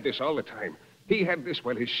forecastle, and he had this all the time. He had this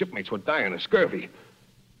while his shipmates were dying of scurvy.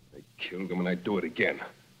 I killed him, and I'd do it again.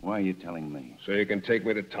 Why are you telling me? So you can take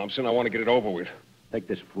me to Thompson. I want to get it over with. Take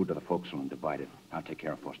this food to the forecastle and divide it. I'll take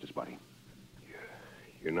care of Foster's body.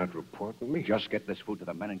 You're not reporting me? Just get this food to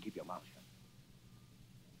the men and keep your mouth shut.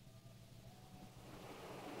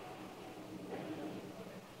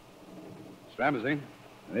 Ramsey.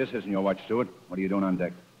 This isn't your watch, Stewart. What are you doing on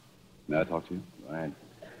deck? May I talk to you? Right.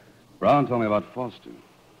 Brown told me about Foster.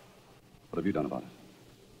 What have you done about it?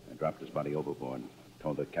 I dropped his body overboard.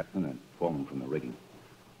 Told the captain I'd form him from the rigging.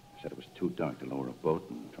 Said it was too dark to lower a boat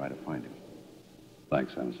and try to find him.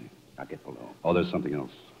 Thanks, Ramsey. I'll get below. Oh, there's something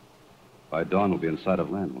else. By dawn, we'll be in sight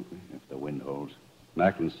of land, won't we? If the wind holds.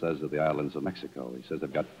 Macklin says that the islands of Mexico. He says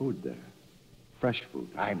they've got food there. Fresh food.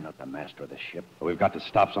 I'm not the master of the ship. But we've got to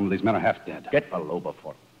stop. Some of these men are half dead. Get below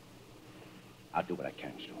before. I'll do what I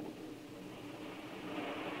can, Stewart.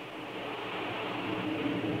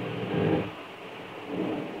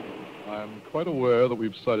 I'm quite aware that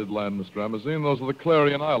we've sighted land, Mr. Amazine. Those are the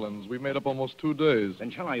Clarion Islands. We've made up almost 2 days. Then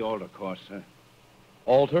shall I alter course, sir?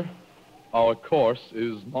 Alter? Our course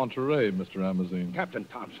is Monterey, Mr. Amazine. Captain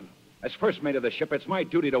Thompson, as first mate of the ship, it's my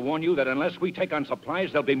duty to warn you that unless we take on supplies,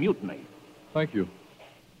 there'll be mutiny. Thank you.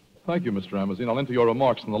 Thank you, Mr. Amazine. I'll enter your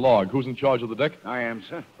remarks in the log. Who's in charge of the deck? I am,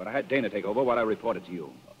 sir. But I had Dana take over while I reported to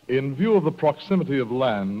you. In view of the proximity of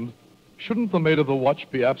land, shouldn't the mate of the watch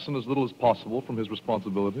be absent as little as possible from his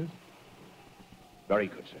responsibilities? Very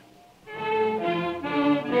good, sir.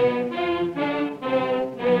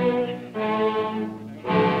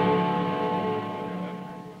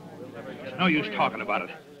 There's no use talking about it.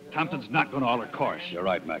 Thompson's not going to alter course. You're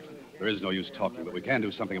right, Macklin. There is no use talking, but we can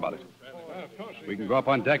do something about it. We can go up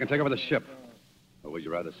on deck and take over the ship. Or would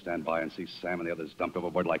you rather stand by and see Sam and the others dumped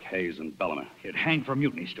overboard like Hayes and Bellamy? He'd hang for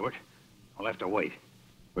mutiny, Stewart. I'll have to wait.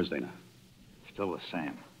 Where's Dana? Still with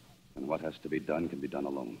Sam. And what has to be done can be done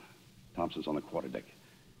alone. Thompson's on the quarterdeck.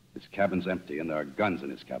 His cabin's empty, and there are guns in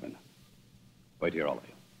his cabin. Wait here, all of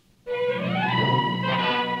you.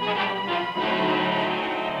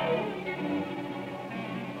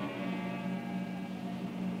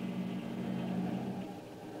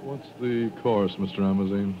 What's the course, Mr.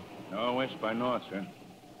 Amazine? Northwest by north, sir.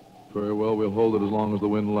 Very well, we'll hold it as long as the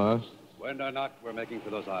wind lasts. Wind or not, we're making for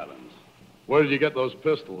those islands. Where did you get those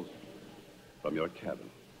pistols? From your cabin.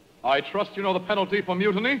 I trust you know the penalty for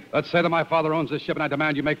mutiny? Let's say that my father owns this ship, and I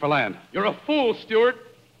demand you make for land. You're a fool, Stewart.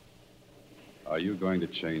 Are you going to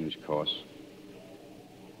change course?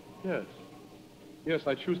 Yes. Yes,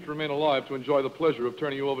 I choose to remain alive to enjoy the pleasure of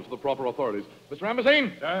turning you over to the proper authorities. Mr.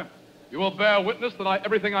 Amazine? Sir? You will bear witness that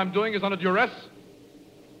everything I'm doing is under duress.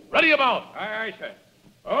 Ready about. Aye, sir.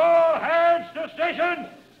 All hands to station.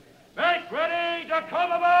 Make ready to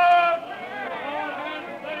come aboard.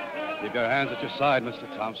 Keep your hands at your side, Mr.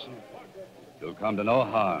 Thompson. You'll come to no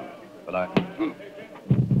harm. But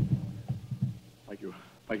Thank you.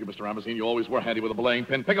 Thank you, Mr. Amazine. You always were handy with a belaying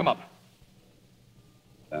pin. Pick him up.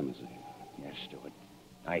 Amazine. Yes, Stewart.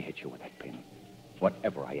 I hit you with that pin.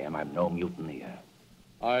 Whatever I am, I'm no mutineer.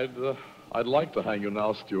 I'd like to hang you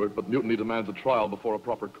now, Stewart, but mutiny demands a trial before a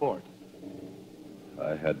proper court.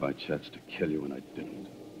 I had my chance to kill you, and I didn't.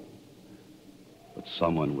 But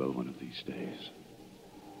someone will one of these days.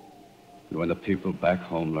 And when the people back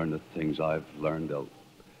home learn the things I've learned,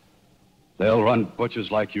 they'll run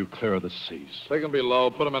butchers like you clear of the seas. Take him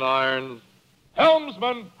below. Put him in irons.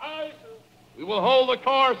 Helmsman! Aye, sir. We will hold the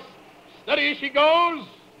course. Steady as she goes.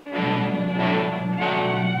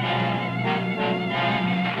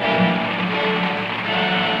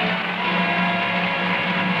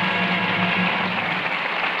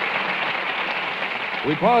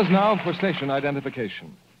 We pause now for station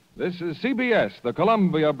identification. This is CBS, the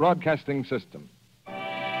Columbia Broadcasting System.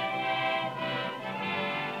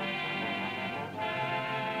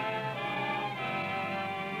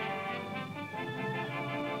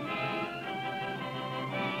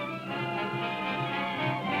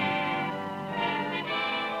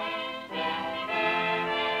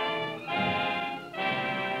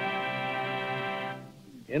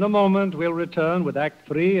 In a moment, we'll return with Act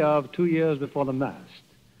 3 of 2 Years Before the Mast.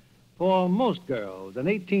 For most girls, an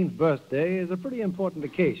 18th birthday is a pretty important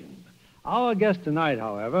occasion. Our guest tonight,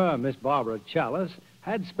 however, Miss Barbara Chalice,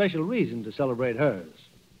 had special reason to celebrate hers.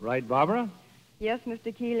 Right, Barbara? Yes,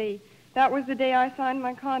 Mr. Keeley. That was the day I signed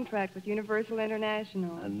my contract with Universal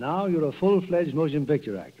International. And now you're a full-fledged motion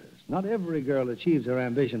picture actress. Not every girl achieves her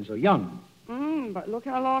ambition so young. But look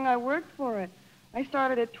how long I worked for it. I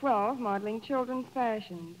started at 12 modeling children's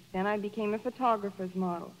fashions. Then I became a photographer's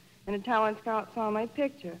model, and a talent scout saw my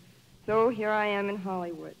picture. So here I am in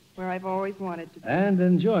Hollywood, where I've always wanted to be. And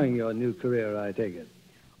enjoying your new career, I take it.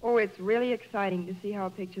 Oh, it's really exciting to see how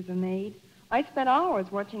pictures are made. I spent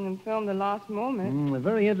hours watching them film The Lost Moment. A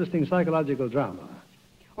very interesting psychological drama.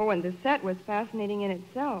 Oh, and the set was fascinating in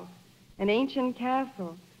itself. An ancient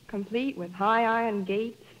castle, complete with high iron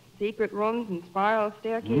gates, secret rooms and spiral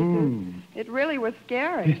staircases. It really was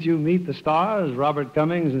scary. Did you meet the stars, Robert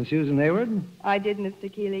Cummings and Susan Hayward? I did,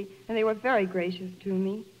 Mr. Keeley, and they were very gracious to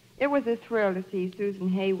me. It was a thrill to see Susan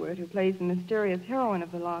Hayward, who plays the mysterious heroine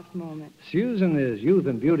of The Lost Moment. Susan is youth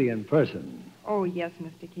and beauty in person. Oh, yes,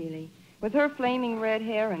 Mr. Keeley. With her flaming red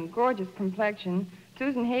hair and gorgeous complexion,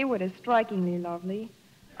 Susan Hayward is strikingly lovely.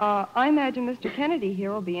 I imagine Mr. Kennedy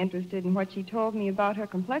here will be interested in what she told me about her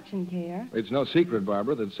complexion care. It's no secret,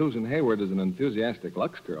 Barbara, that Susan Hayward is an enthusiastic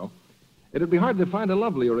Lux girl. It'd be hard to find a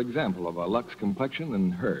lovelier example of a Lux complexion than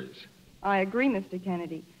hers. I agree, Mr.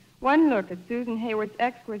 Kennedy. One look at Susan Hayward's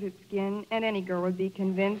exquisite skin, and any girl would be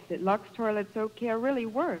convinced that Lux Toilet Soap Care really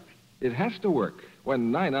works. It has to work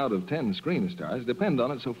when 9 out of 10 screen stars depend on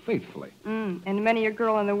it so faithfully. And many a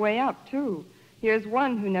girl on the way up, too. Here's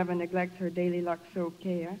one who never neglects her daily Lux Soap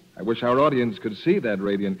Care. I wish our audience could see that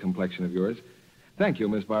radiant complexion of yours. Thank you,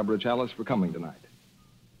 Miss Barbara Chalice, for coming tonight.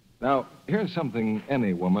 Now, here's something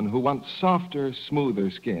any woman who wants softer, smoother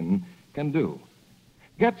skin can do.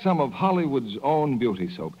 Get some of Hollywood's own beauty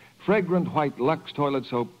soap, fragrant white Lux toilet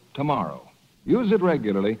soap, tomorrow. Use it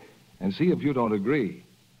regularly and see if you don't agree.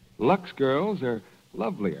 Lux girls are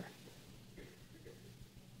lovelier.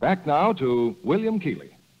 Back now to William Keeley.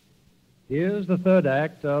 Here's the third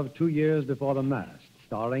act of 2 Years Before the Mast,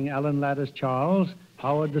 starring Alan Ladd as Charles,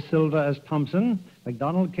 Howard Da Silva as Thompson,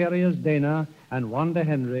 MacDonald Carey as Dana, and Wanda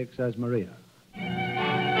Hendricks as Maria.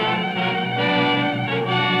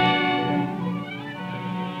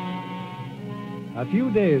 A few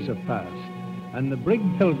days have passed, and the brig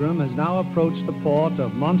Pilgrim has now approached the port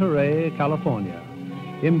of Monterey, California.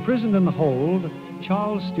 Imprisoned in the hold,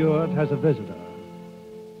 Charles Stewart has a visitor.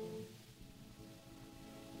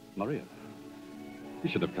 Maria, you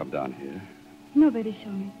should have come down here. Nobody saw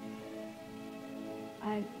me.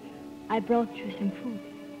 I brought you some food.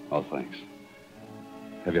 Oh, thanks.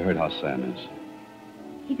 Have you heard how Sam is?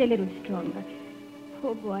 He's a little stronger.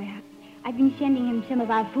 Poor boy. I've been sending him some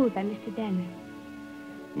of our food by Mr. Danner.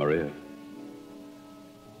 Maria,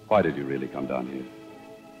 why did you really come down here?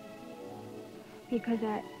 Because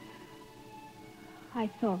I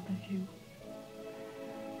thought of you.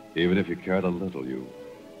 Even if you cared a little, you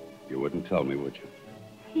wouldn't tell me, would you?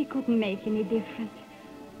 He couldn't make any difference.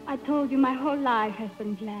 I told you my whole life has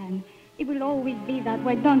been planned. It will always be that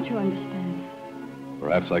way, don't you understand?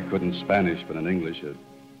 Perhaps I couldn't Spanish, but in English it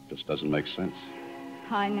just doesn't make sense.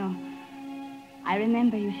 I know. I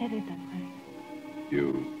remember you said it that way.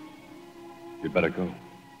 You'd better go.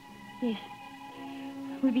 Yes.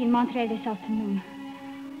 We'll be in Monterey this afternoon.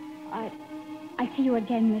 I'll see you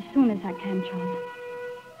again as soon as I can, Charles.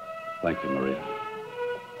 Thank you, Maria.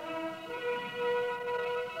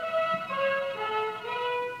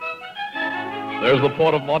 There's the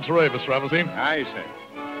port of Monterey, Mr. Ramsey. Aye,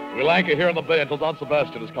 sir. We'll anchor here in the bay until Don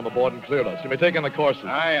Sebastian has come aboard and cleared us. You may take in the courses.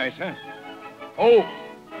 Aye, sir. Oh,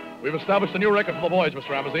 we've established a new record for the boys, Mr.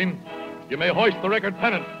 Ramsey. You may hoist the record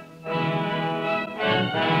pennant.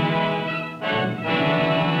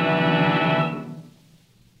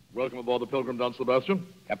 Welcome aboard the Pilgrim, Don Sebastian.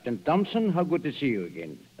 Captain Thompson, how good to see you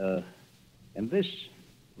again. And this?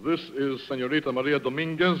 This is Senorita Maria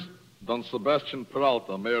Dominguez, Don Sebastian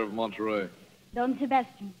Peralta, Mayor of Monterey. Don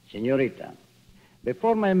Sebastian. Senorita,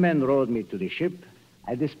 before my men rowed me to the ship,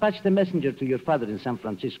 I dispatched a messenger to your father in San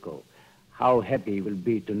Francisco. How happy he will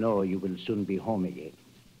be to know you will soon be home again.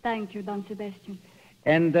 Thank you, Don Sebastian.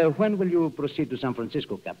 And when will you proceed to San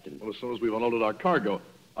Francisco, Captain? Well, as soon as we've unloaded our cargo.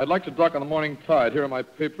 I'd like to dock on the morning tide. Here are my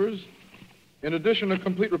papers. In addition, a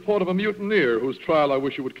complete report of a mutineer whose trial I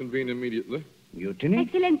wish you would convene immediately. Mutiny?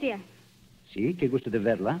 Excellentia. Sì, che gusto di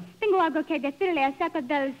verla? Tengo algo che decirle acerca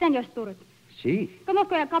del señor Stewart. Sì.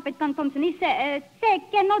 Conozco al Capitán Thompson y sé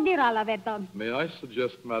que no dirá la verdad. May I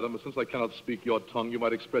suggest, madam, since I cannot speak your tongue, you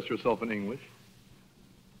might express yourself in English?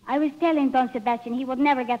 I was telling Don Sebastian he would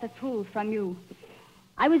never get the truth from you.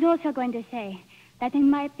 I was also going to say that,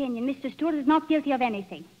 in my opinion, Mr. Stewart is not guilty of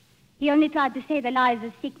anything. He only tried to save the lives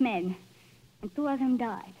of sick men. And 2 of them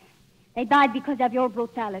died. They died because of your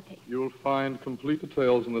brutality. You'll find complete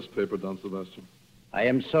details in this paper, Don Sebastian. I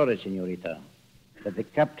am sorry, Senorita, but the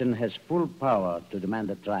captain has full power to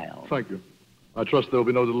demand a trial. Thank you. I trust there will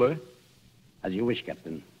be no delay. As you wish,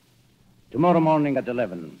 Captain. Tomorrow morning at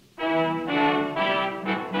 11.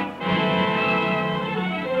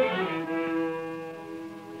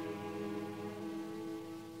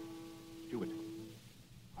 Stewart,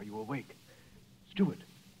 are you awake? Stewart.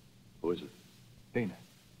 Who is it? Dana.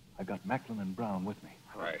 I've got Macklin and Brown with me.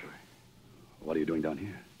 Right. What are you doing down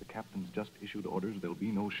here? The captain's just issued orders there'll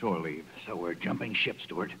be no shore leave. So we're jumping ship,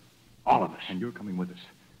 Stewart. All of us. And you're coming with us.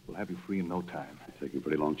 We'll have you free in no time. You're taking a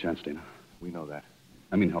pretty long chance, Dana. We know that.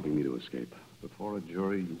 I mean helping me to escape. Before a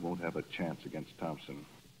jury, you won't have a chance against Thompson.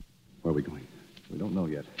 Where are we going? We don't know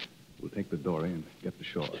yet. We'll take the dory and get to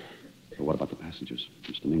shore. But what about the passengers?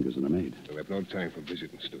 Mr. Mingus and her maid. We'll have no time for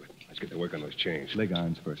visiting, Stewart. Let's get to work on those chains. Leg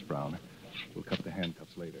irons first, Brown. We'll cut the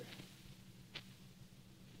handcuffs later.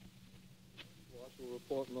 Watch will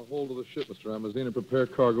report in the hold of the ship, Mr. Amazine, and prepare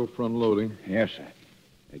cargo for unloading. Yes, sir.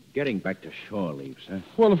 Getting back to shore leave, sir.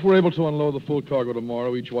 Well, if we're able to unload the full cargo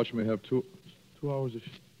tomorrow, each watch may have 2 hours of...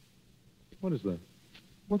 What is that?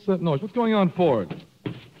 What's that noise? What's going on forward?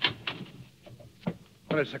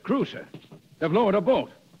 Well, it's the crew, sir. They've lowered a boat.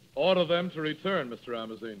 Order them to return, Mr.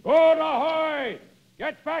 Amazine. Board ahoy!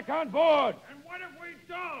 Get back on board! And what if we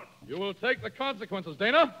don't? You will take the consequences,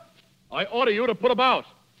 Dana. I order you to put about.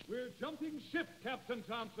 We're jumping ship, Captain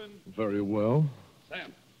Thompson. Very well.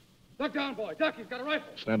 Sam. Duck down, boy. Duck, he's got a rifle.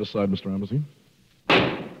 Stand aside, Mr. Amazine.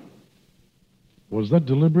 Was that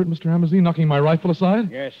deliberate, Mr. Amazine, knocking my rifle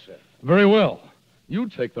aside? Yes, sir. Very well. You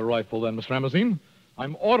take the rifle then, Mr. Amazine.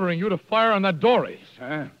 I'm ordering you to fire on that dory.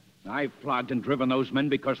 Sir, I've flogged and driven those men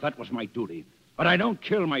because that was my duty. But I don't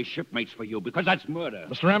kill my shipmates for you because that's murder.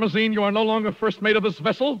 Mr. Amazine, you are no longer first mate of this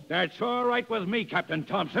vessel? That's all right with me, Captain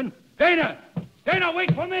Thompson. Dana! Dana,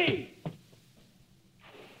 wait for me!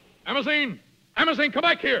 Amazine! Amazine, come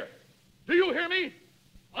back here! Do you hear me?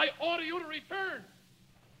 I order you to return.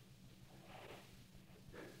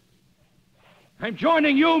 I'm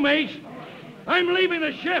joining you, mate. I'm leaving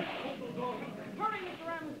the ship. Hurry, Mr.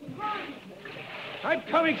 Amazon, hurry! I'm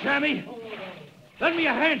coming, Sammy. Lend me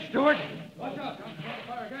a hand, Stewart. Watch out. Don't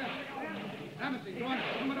fire again. Amnesty, go on.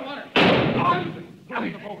 Put him in the water. Put him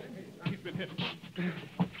in the boat. He's been hit.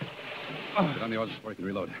 Get on the oars before he can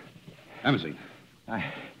reload. Amazine.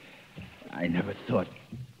 I never thought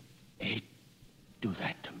he'd do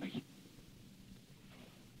that to me.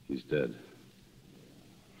 He's dead.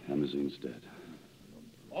 Amazine's dead.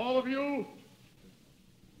 All of you,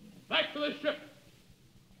 back to the ship.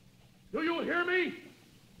 Do you hear me?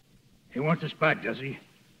 He wants us back, does he?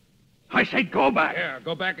 I said go back. Yeah,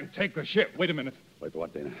 go back and take the ship. Wait a minute. Wait for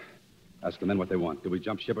what, Dana? Ask the men what they want. Do we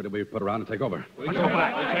jump ship or do we put around and take over? We'll go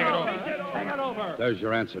back. We'll take it over. Take it over. There's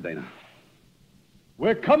your answer, Dana.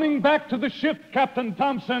 We're coming back to the ship, Captain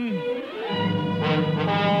Thompson.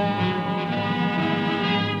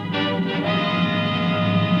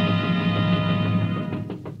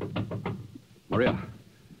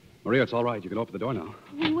 Maria, it's all right. You can open the door now.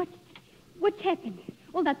 What's happened?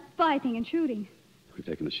 All that fighting and shooting. We've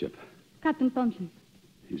taken the ship. Captain Thompson.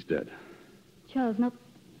 He's dead. Charles,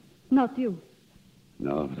 not you.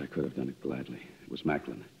 No, but I could have done it gladly. It was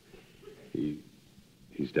Macklin.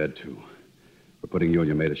 He's dead, too. We're putting you and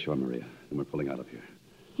your mate ashore, Maria, and we're pulling out of here.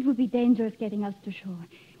 It would be dangerous getting us to shore.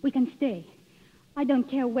 We can stay. I don't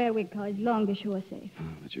care where we go as long as you are safe.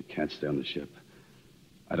 Oh, but you can't stay on the ship.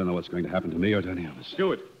 I don't know what's going to happen to me or to any of us.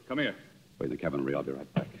 Stewart, come here. Wait in the cabin, Maria. I'll be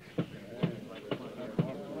right back.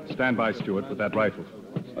 Stand by, Stewart, with that rifle.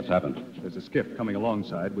 What's happened? There's a skiff coming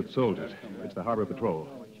alongside with soldiers. It's the harbor patrol.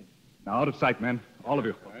 Now, out of sight, men. All of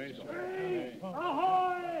you.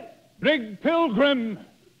 Ahoy! Brig Pilgrim!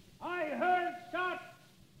 I heard shots.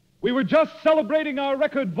 We were just celebrating our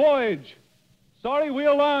record voyage. Sorry we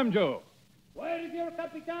alarmed you. Where is your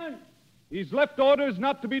Capitan? He's left orders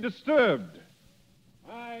not to be disturbed.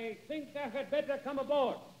 I think I had better come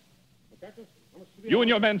aboard. You and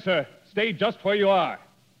your men, sir, stay just where you are.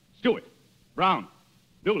 Stewart, Brown,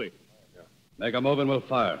 Dooley. Make a move and we'll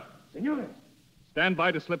fire. Senores. Stand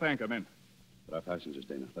by to slip anchor, men. But our passengers,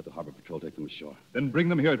 Dana. Let the harbor patrol take them ashore. Then bring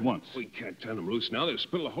them here at once. We can't turn them loose now. They'll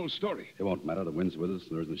spill the whole story. It won't matter. The wind's with us,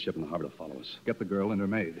 and there isn't a ship in the harbor to follow us. Get the girl and her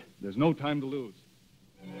maid. There's no time to lose.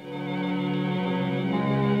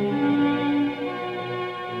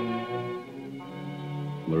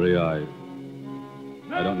 Maria,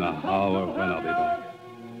 I don't know how or when I'll be back.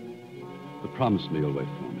 But promise me you'll wait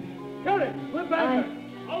for me. Hurry, we're back.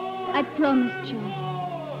 I promise,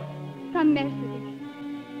 Charles. Come,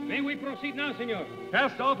 Mercedes. May we proceed now, senor?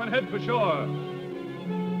 Cast off and head for shore.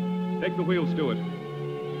 Take the wheel, Stewart.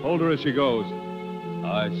 Hold her as she goes.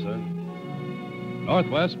 Aye, sir.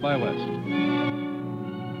 Northwest by west.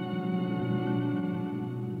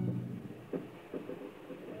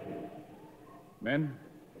 Men,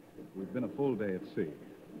 we've been a full day at sea.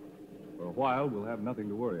 For a while, we'll have nothing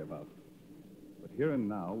to worry about. But here and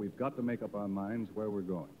now, we've got to make up our minds where we're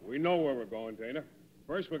going. We know where we're going, Dana.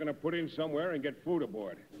 First, we're going to put in somewhere and get food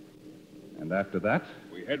aboard. And after that,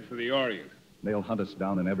 We head for the Orient. they'll hunt us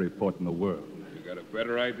down in every port in the world. You got a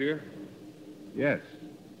better idea? Yes.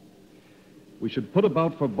 We should put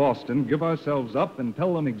about for Boston, give ourselves up, and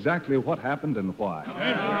tell them exactly what happened and why.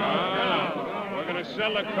 We're going to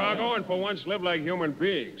sell the cargo and for once live like human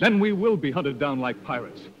beings. Then we will be hunted down like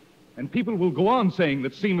pirates. And people will go on saying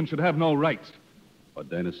that seamen should have no rights. What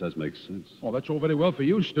Dana says makes sense. Oh, that's all very well for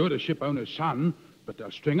you, Stewart, a ship owner's son, but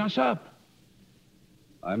they'll string us up.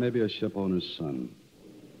 I may be a ship owner's son,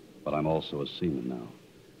 but I'm also a seaman now.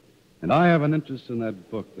 And I have an interest in that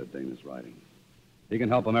book that Dana's writing. He can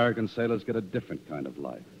help American sailors get a different kind of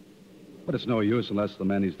life. But it's no use unless the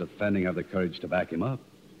men he's defending have the courage to back him up.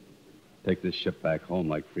 Take this ship back home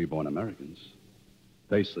like freeborn Americans.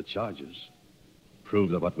 Face the charges.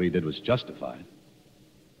 Prove that what we did was justified.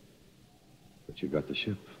 But you got the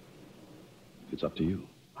ship. It's up to you.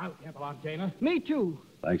 I'll get along, Dana. Me too.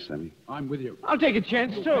 Thanks, Sammy. I'm with you. I'll take a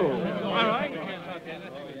chance, too. All right.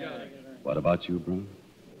 What about you, Brown?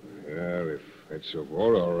 Well, if it's so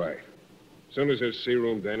war, all right. As soon as there's sea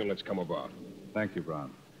room, Dana, let's come about. Thank you,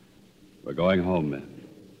 Brown. We're going home, men.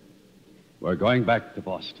 We're going back to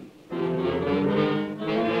Boston.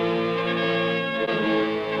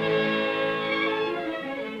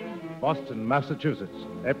 Boston, Massachusetts,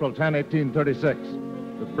 April 10, 1836.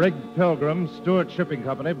 The brig Pilgrim, Stewart Shipping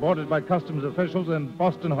Company, boarded by customs officials in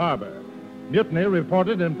Boston Harbor. Mutiny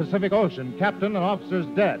reported in Pacific Ocean. Captain and officers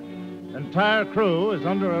dead. Entire crew is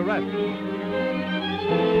under arrest.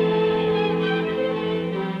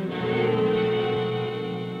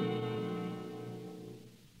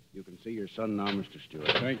 You can see your son now, Mr. Stewart.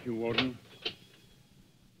 Thank you, Warden.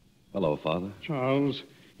 Hello, Father. Charles,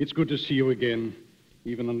 it's good to see you again,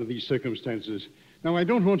 even under these circumstances. Now, I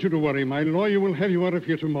don't want you to worry. My lawyer will have you out of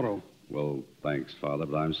here tomorrow. Well, thanks, Father,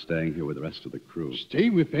 but I'm staying here with the rest of the crew. Stay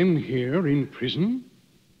with them here in prison?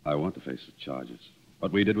 I want to face the charges.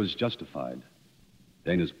 What we did was justified.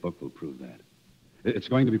 Dana's book will prove that. It's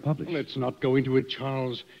going to be published. Let's not go into it,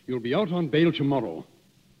 Charles. You'll be out on bail tomorrow.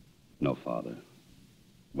 No, Father.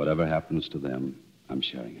 Whatever happens to them, I'm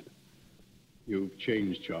sharing it. You've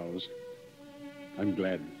changed, Charles. I'm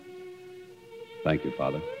glad. Thank you,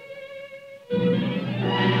 Father.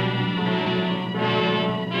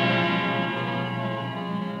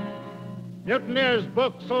 Mutineer's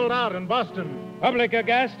book sold out in Boston. Public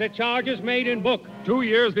aghast at charges made in book. 2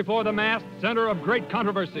 years before the Mast, center of great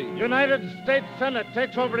controversy. United States Senate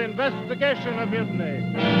takes over investigation of mutiny.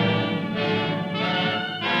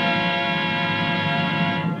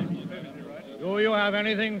 Do you have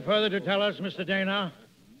anything further to tell us, Mr. Dana?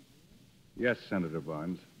 Yes, Senator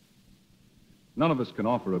Barnes. None of us can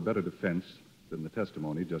offer a better defense than the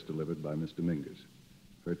testimony just delivered by Miss Dominguez.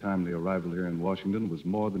 Her timely arrival here in Washington was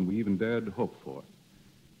more than we even dared hope for.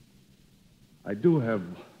 I do have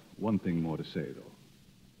one thing more to say, though.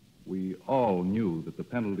 We all knew that the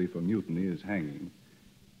penalty for mutiny is hanging,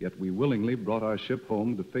 yet we willingly brought our ship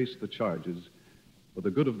home to face the charges for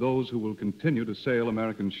the good of those who will continue to sail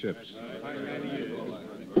American ships.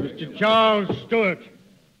 Mr. Charles Stewart.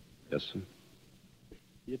 Yes, sir?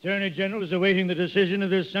 The Attorney General is awaiting the decision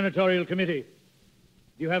of this senatorial committee.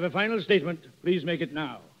 If you have a final statement, please make it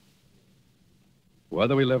now.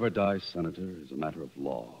 Whether we live or die, Senator, is a matter of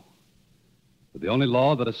law. But the only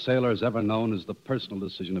law that a sailor has ever known is the personal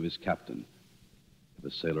decision of his captain. If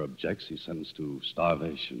a sailor objects, he's sentenced to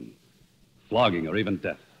starvation, flogging, or even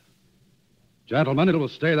death. Gentlemen, it will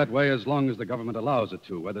stay that way as long as the government allows it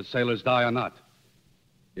to, whether sailors die or not.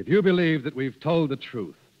 If you believe that we've told the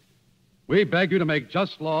truth, we beg you to make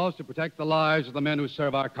just laws to protect the lives of the men who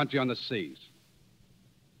serve our country on the seas.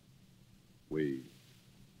 We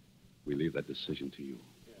leave that decision to you.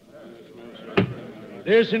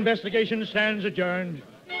 This investigation stands adjourned.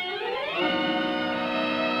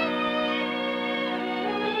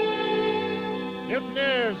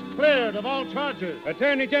 Mutineers cleared of all charges.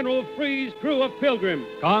 Attorney General frees crew of Pilgrim.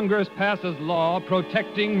 Congress passes law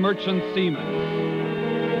protecting merchant seamen.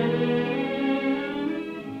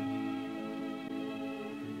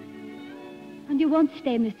 And you won't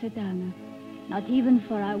stay, Mr. Dana? Not even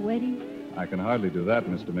for our wedding? I can hardly do that,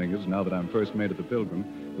 Miss Dominguez, now that I'm first mate of the Pilgrim.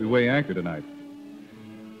 We weigh anchor tonight.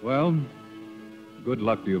 Well, good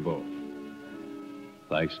luck to you both.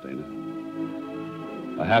 Thanks, Dana.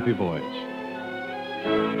 A happy voyage.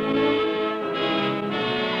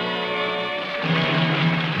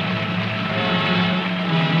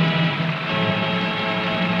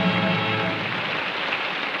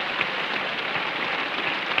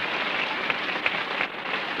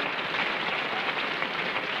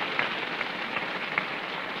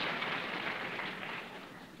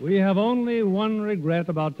 We have only one regret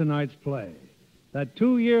about tonight's play. That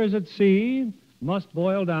 2 years at sea must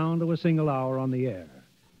boil down to a single hour on the air.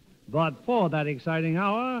 But for that exciting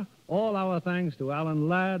hour, all our thanks to Alan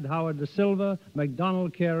Ladd, Howard De Silva,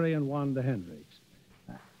 MacDonald Carey, and Wanda Hendricks.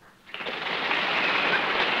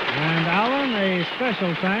 And, Alan, a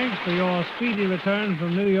special thanks for your speedy return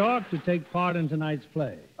from New York to take part in tonight's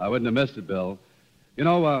play. I wouldn't have missed it, Bill. You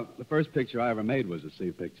know, the first picture I ever made was a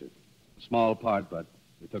sea picture. A small part, but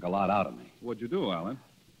it took a lot out of me. What'd you do, Alan?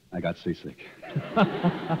 I got seasick.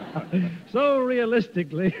 So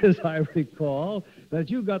realistically, as I recall,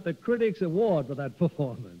 that you got the Critics' Award for that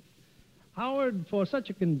performance. Howard, for such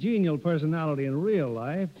a congenial personality in real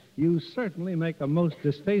life, you certainly make a most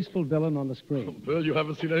distasteful villain on the screen. Bill, you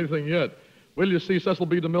haven't seen anything yet. Will you see Cecil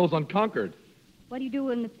B. DeMille's Unconquered? What do you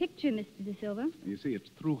do in the picture, Mr. De Silva? You see, it's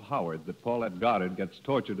through Howard that Paulette Goddard gets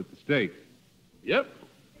tortured at the stake. Yep.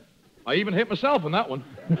 I even hit myself in that one.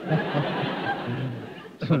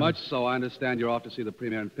 So much so, I understand you're off to see the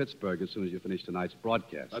premiere in Pittsburgh as soon as you finish tonight's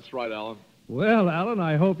broadcast. That's right, Alan. Well, Alan,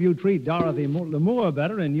 I hope you treat Dorothy Lamour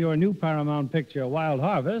better in your new Paramount picture, Wild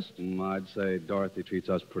Harvest. I'd say Dorothy treats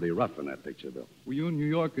us pretty rough in that picture, Bill. Were you in New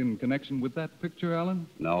York in connection with that picture, Alan?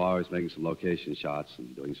 No, I was making some location shots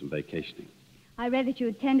and doing some vacationing. I read that you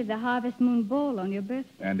attended the Harvest Moon Ball on your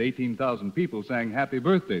birthday. And 18,000 people sang happy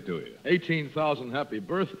birthday to you. 18,000 happy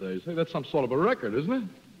birthdays. Hey, that's some sort of a record, isn't it?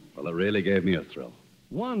 Well, it really gave me a thrill.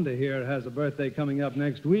 Wanda here has a birthday coming up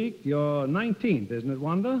next week. Your 19th, isn't it,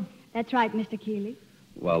 Wanda? That's right, Mr. Keeley.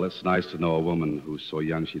 Well, it's nice to know a woman who's so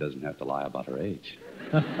young she doesn't have to lie about her age.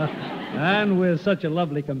 And with such a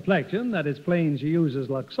lovely complexion that it's plain she uses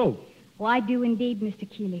Lux soap. Oh, I do indeed, Mr.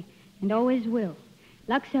 Keeley, and always will.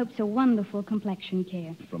 Lux Soap's a wonderful complexion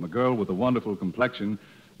care. From a girl with a wonderful complexion,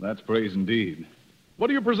 that's praise indeed. What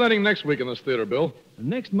are you presenting next week in this theater, Bill?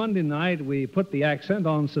 Next Monday night, we put the accent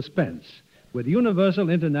on suspense with Universal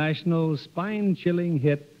International's spine-chilling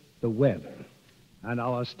hit, The Web. And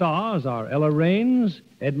our stars are Ella Raines,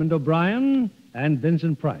 Edmund O'Brien, and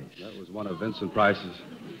Vincent Price. That was one of Vincent Price's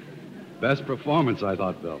best performances, I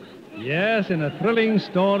thought, Bill. Yes, in a thrilling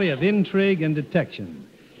story of intrigue and detection,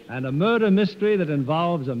 and a murder mystery that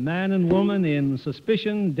involves a man and woman in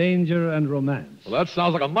suspicion, danger, and romance. Well, that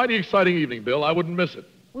sounds like a mighty exciting evening, Bill. I wouldn't miss it.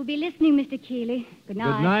 We'll be listening, Mr. Keeley. Good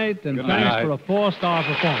night. Good night, and Good thanks night. for a 4-star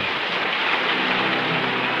performance.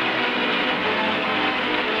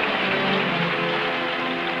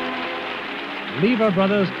 Lever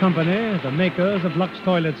Brothers Company, the makers of Lux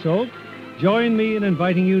Toilet Soap, join me in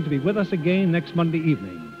inviting you to be with us again next Monday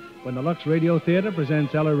evening when the Lux Radio Theater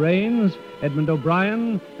presents Ella Raines, Edmund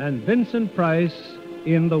O'Brien, and Vincent Price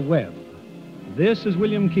in The Web. This is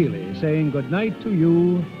William Keeley saying good night to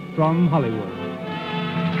you from Hollywood.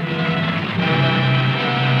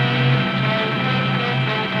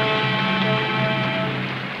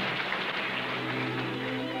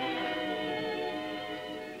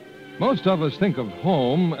 Most of us think of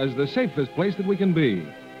home as the safest place that we can be.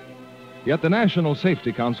 Yet the National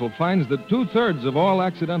Safety Council finds that 2/3 of all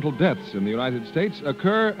accidental deaths in the United States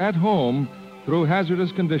occur at home through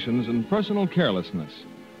hazardous conditions and personal carelessness.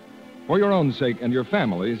 For your own sake and your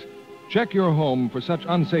family's, check your home for such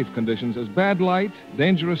unsafe conditions as bad light,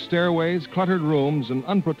 dangerous stairways, cluttered rooms, and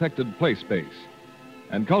unprotected play space.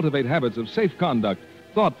 And cultivate habits of safe conduct,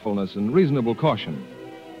 thoughtfulness, and reasonable caution.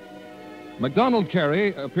 MacDonald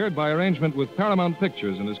Carey appeared by arrangement with Paramount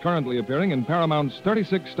Pictures and is currently appearing in Paramount's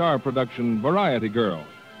 36-star production Variety Girl.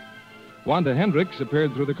 Wanda Hendricks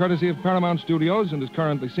appeared through the courtesy of Paramount Studios and is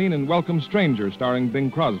currently seen in Welcome Stranger, starring Bing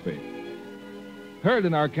Crosby. Heard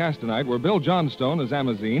in our cast tonight were Bill Johnstone as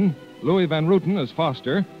Amazine, Louis Van Rooten as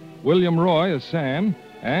Foster, William Roy as Sam,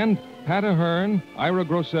 and Pat Ahern, Ira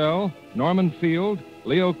Grossell, Norman Field,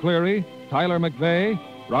 Leo Cleary, Tyler McVeigh,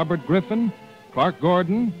 Robert Griffin, Clark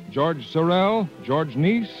Gordon, George Sorrell, George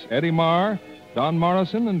Neese, Eddie Marr, Don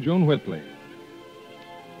Morrison, and June Whitley.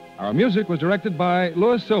 Our music was directed by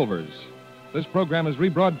Louis Silvers. This program is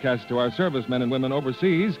rebroadcast to our servicemen and women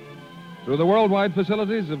overseas through the worldwide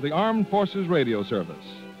facilities of the Armed Forces Radio Service.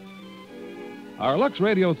 Our Lux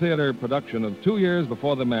Radio Theater production of 2 Years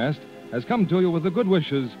Before the Mast has come to you with the good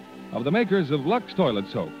wishes of the makers of Lux Toilet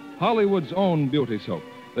Soap, Hollywood's own beauty soap,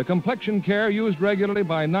 the complexion care used regularly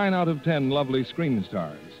by 9 out of 10 lovely screen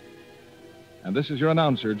stars. And this is your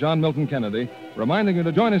announcer, John Milton Kennedy, reminding you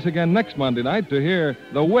to join us again next Monday night to hear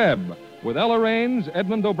The Web with Ella Raines,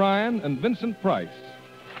 Edmund O'Brien, and Vincent Price.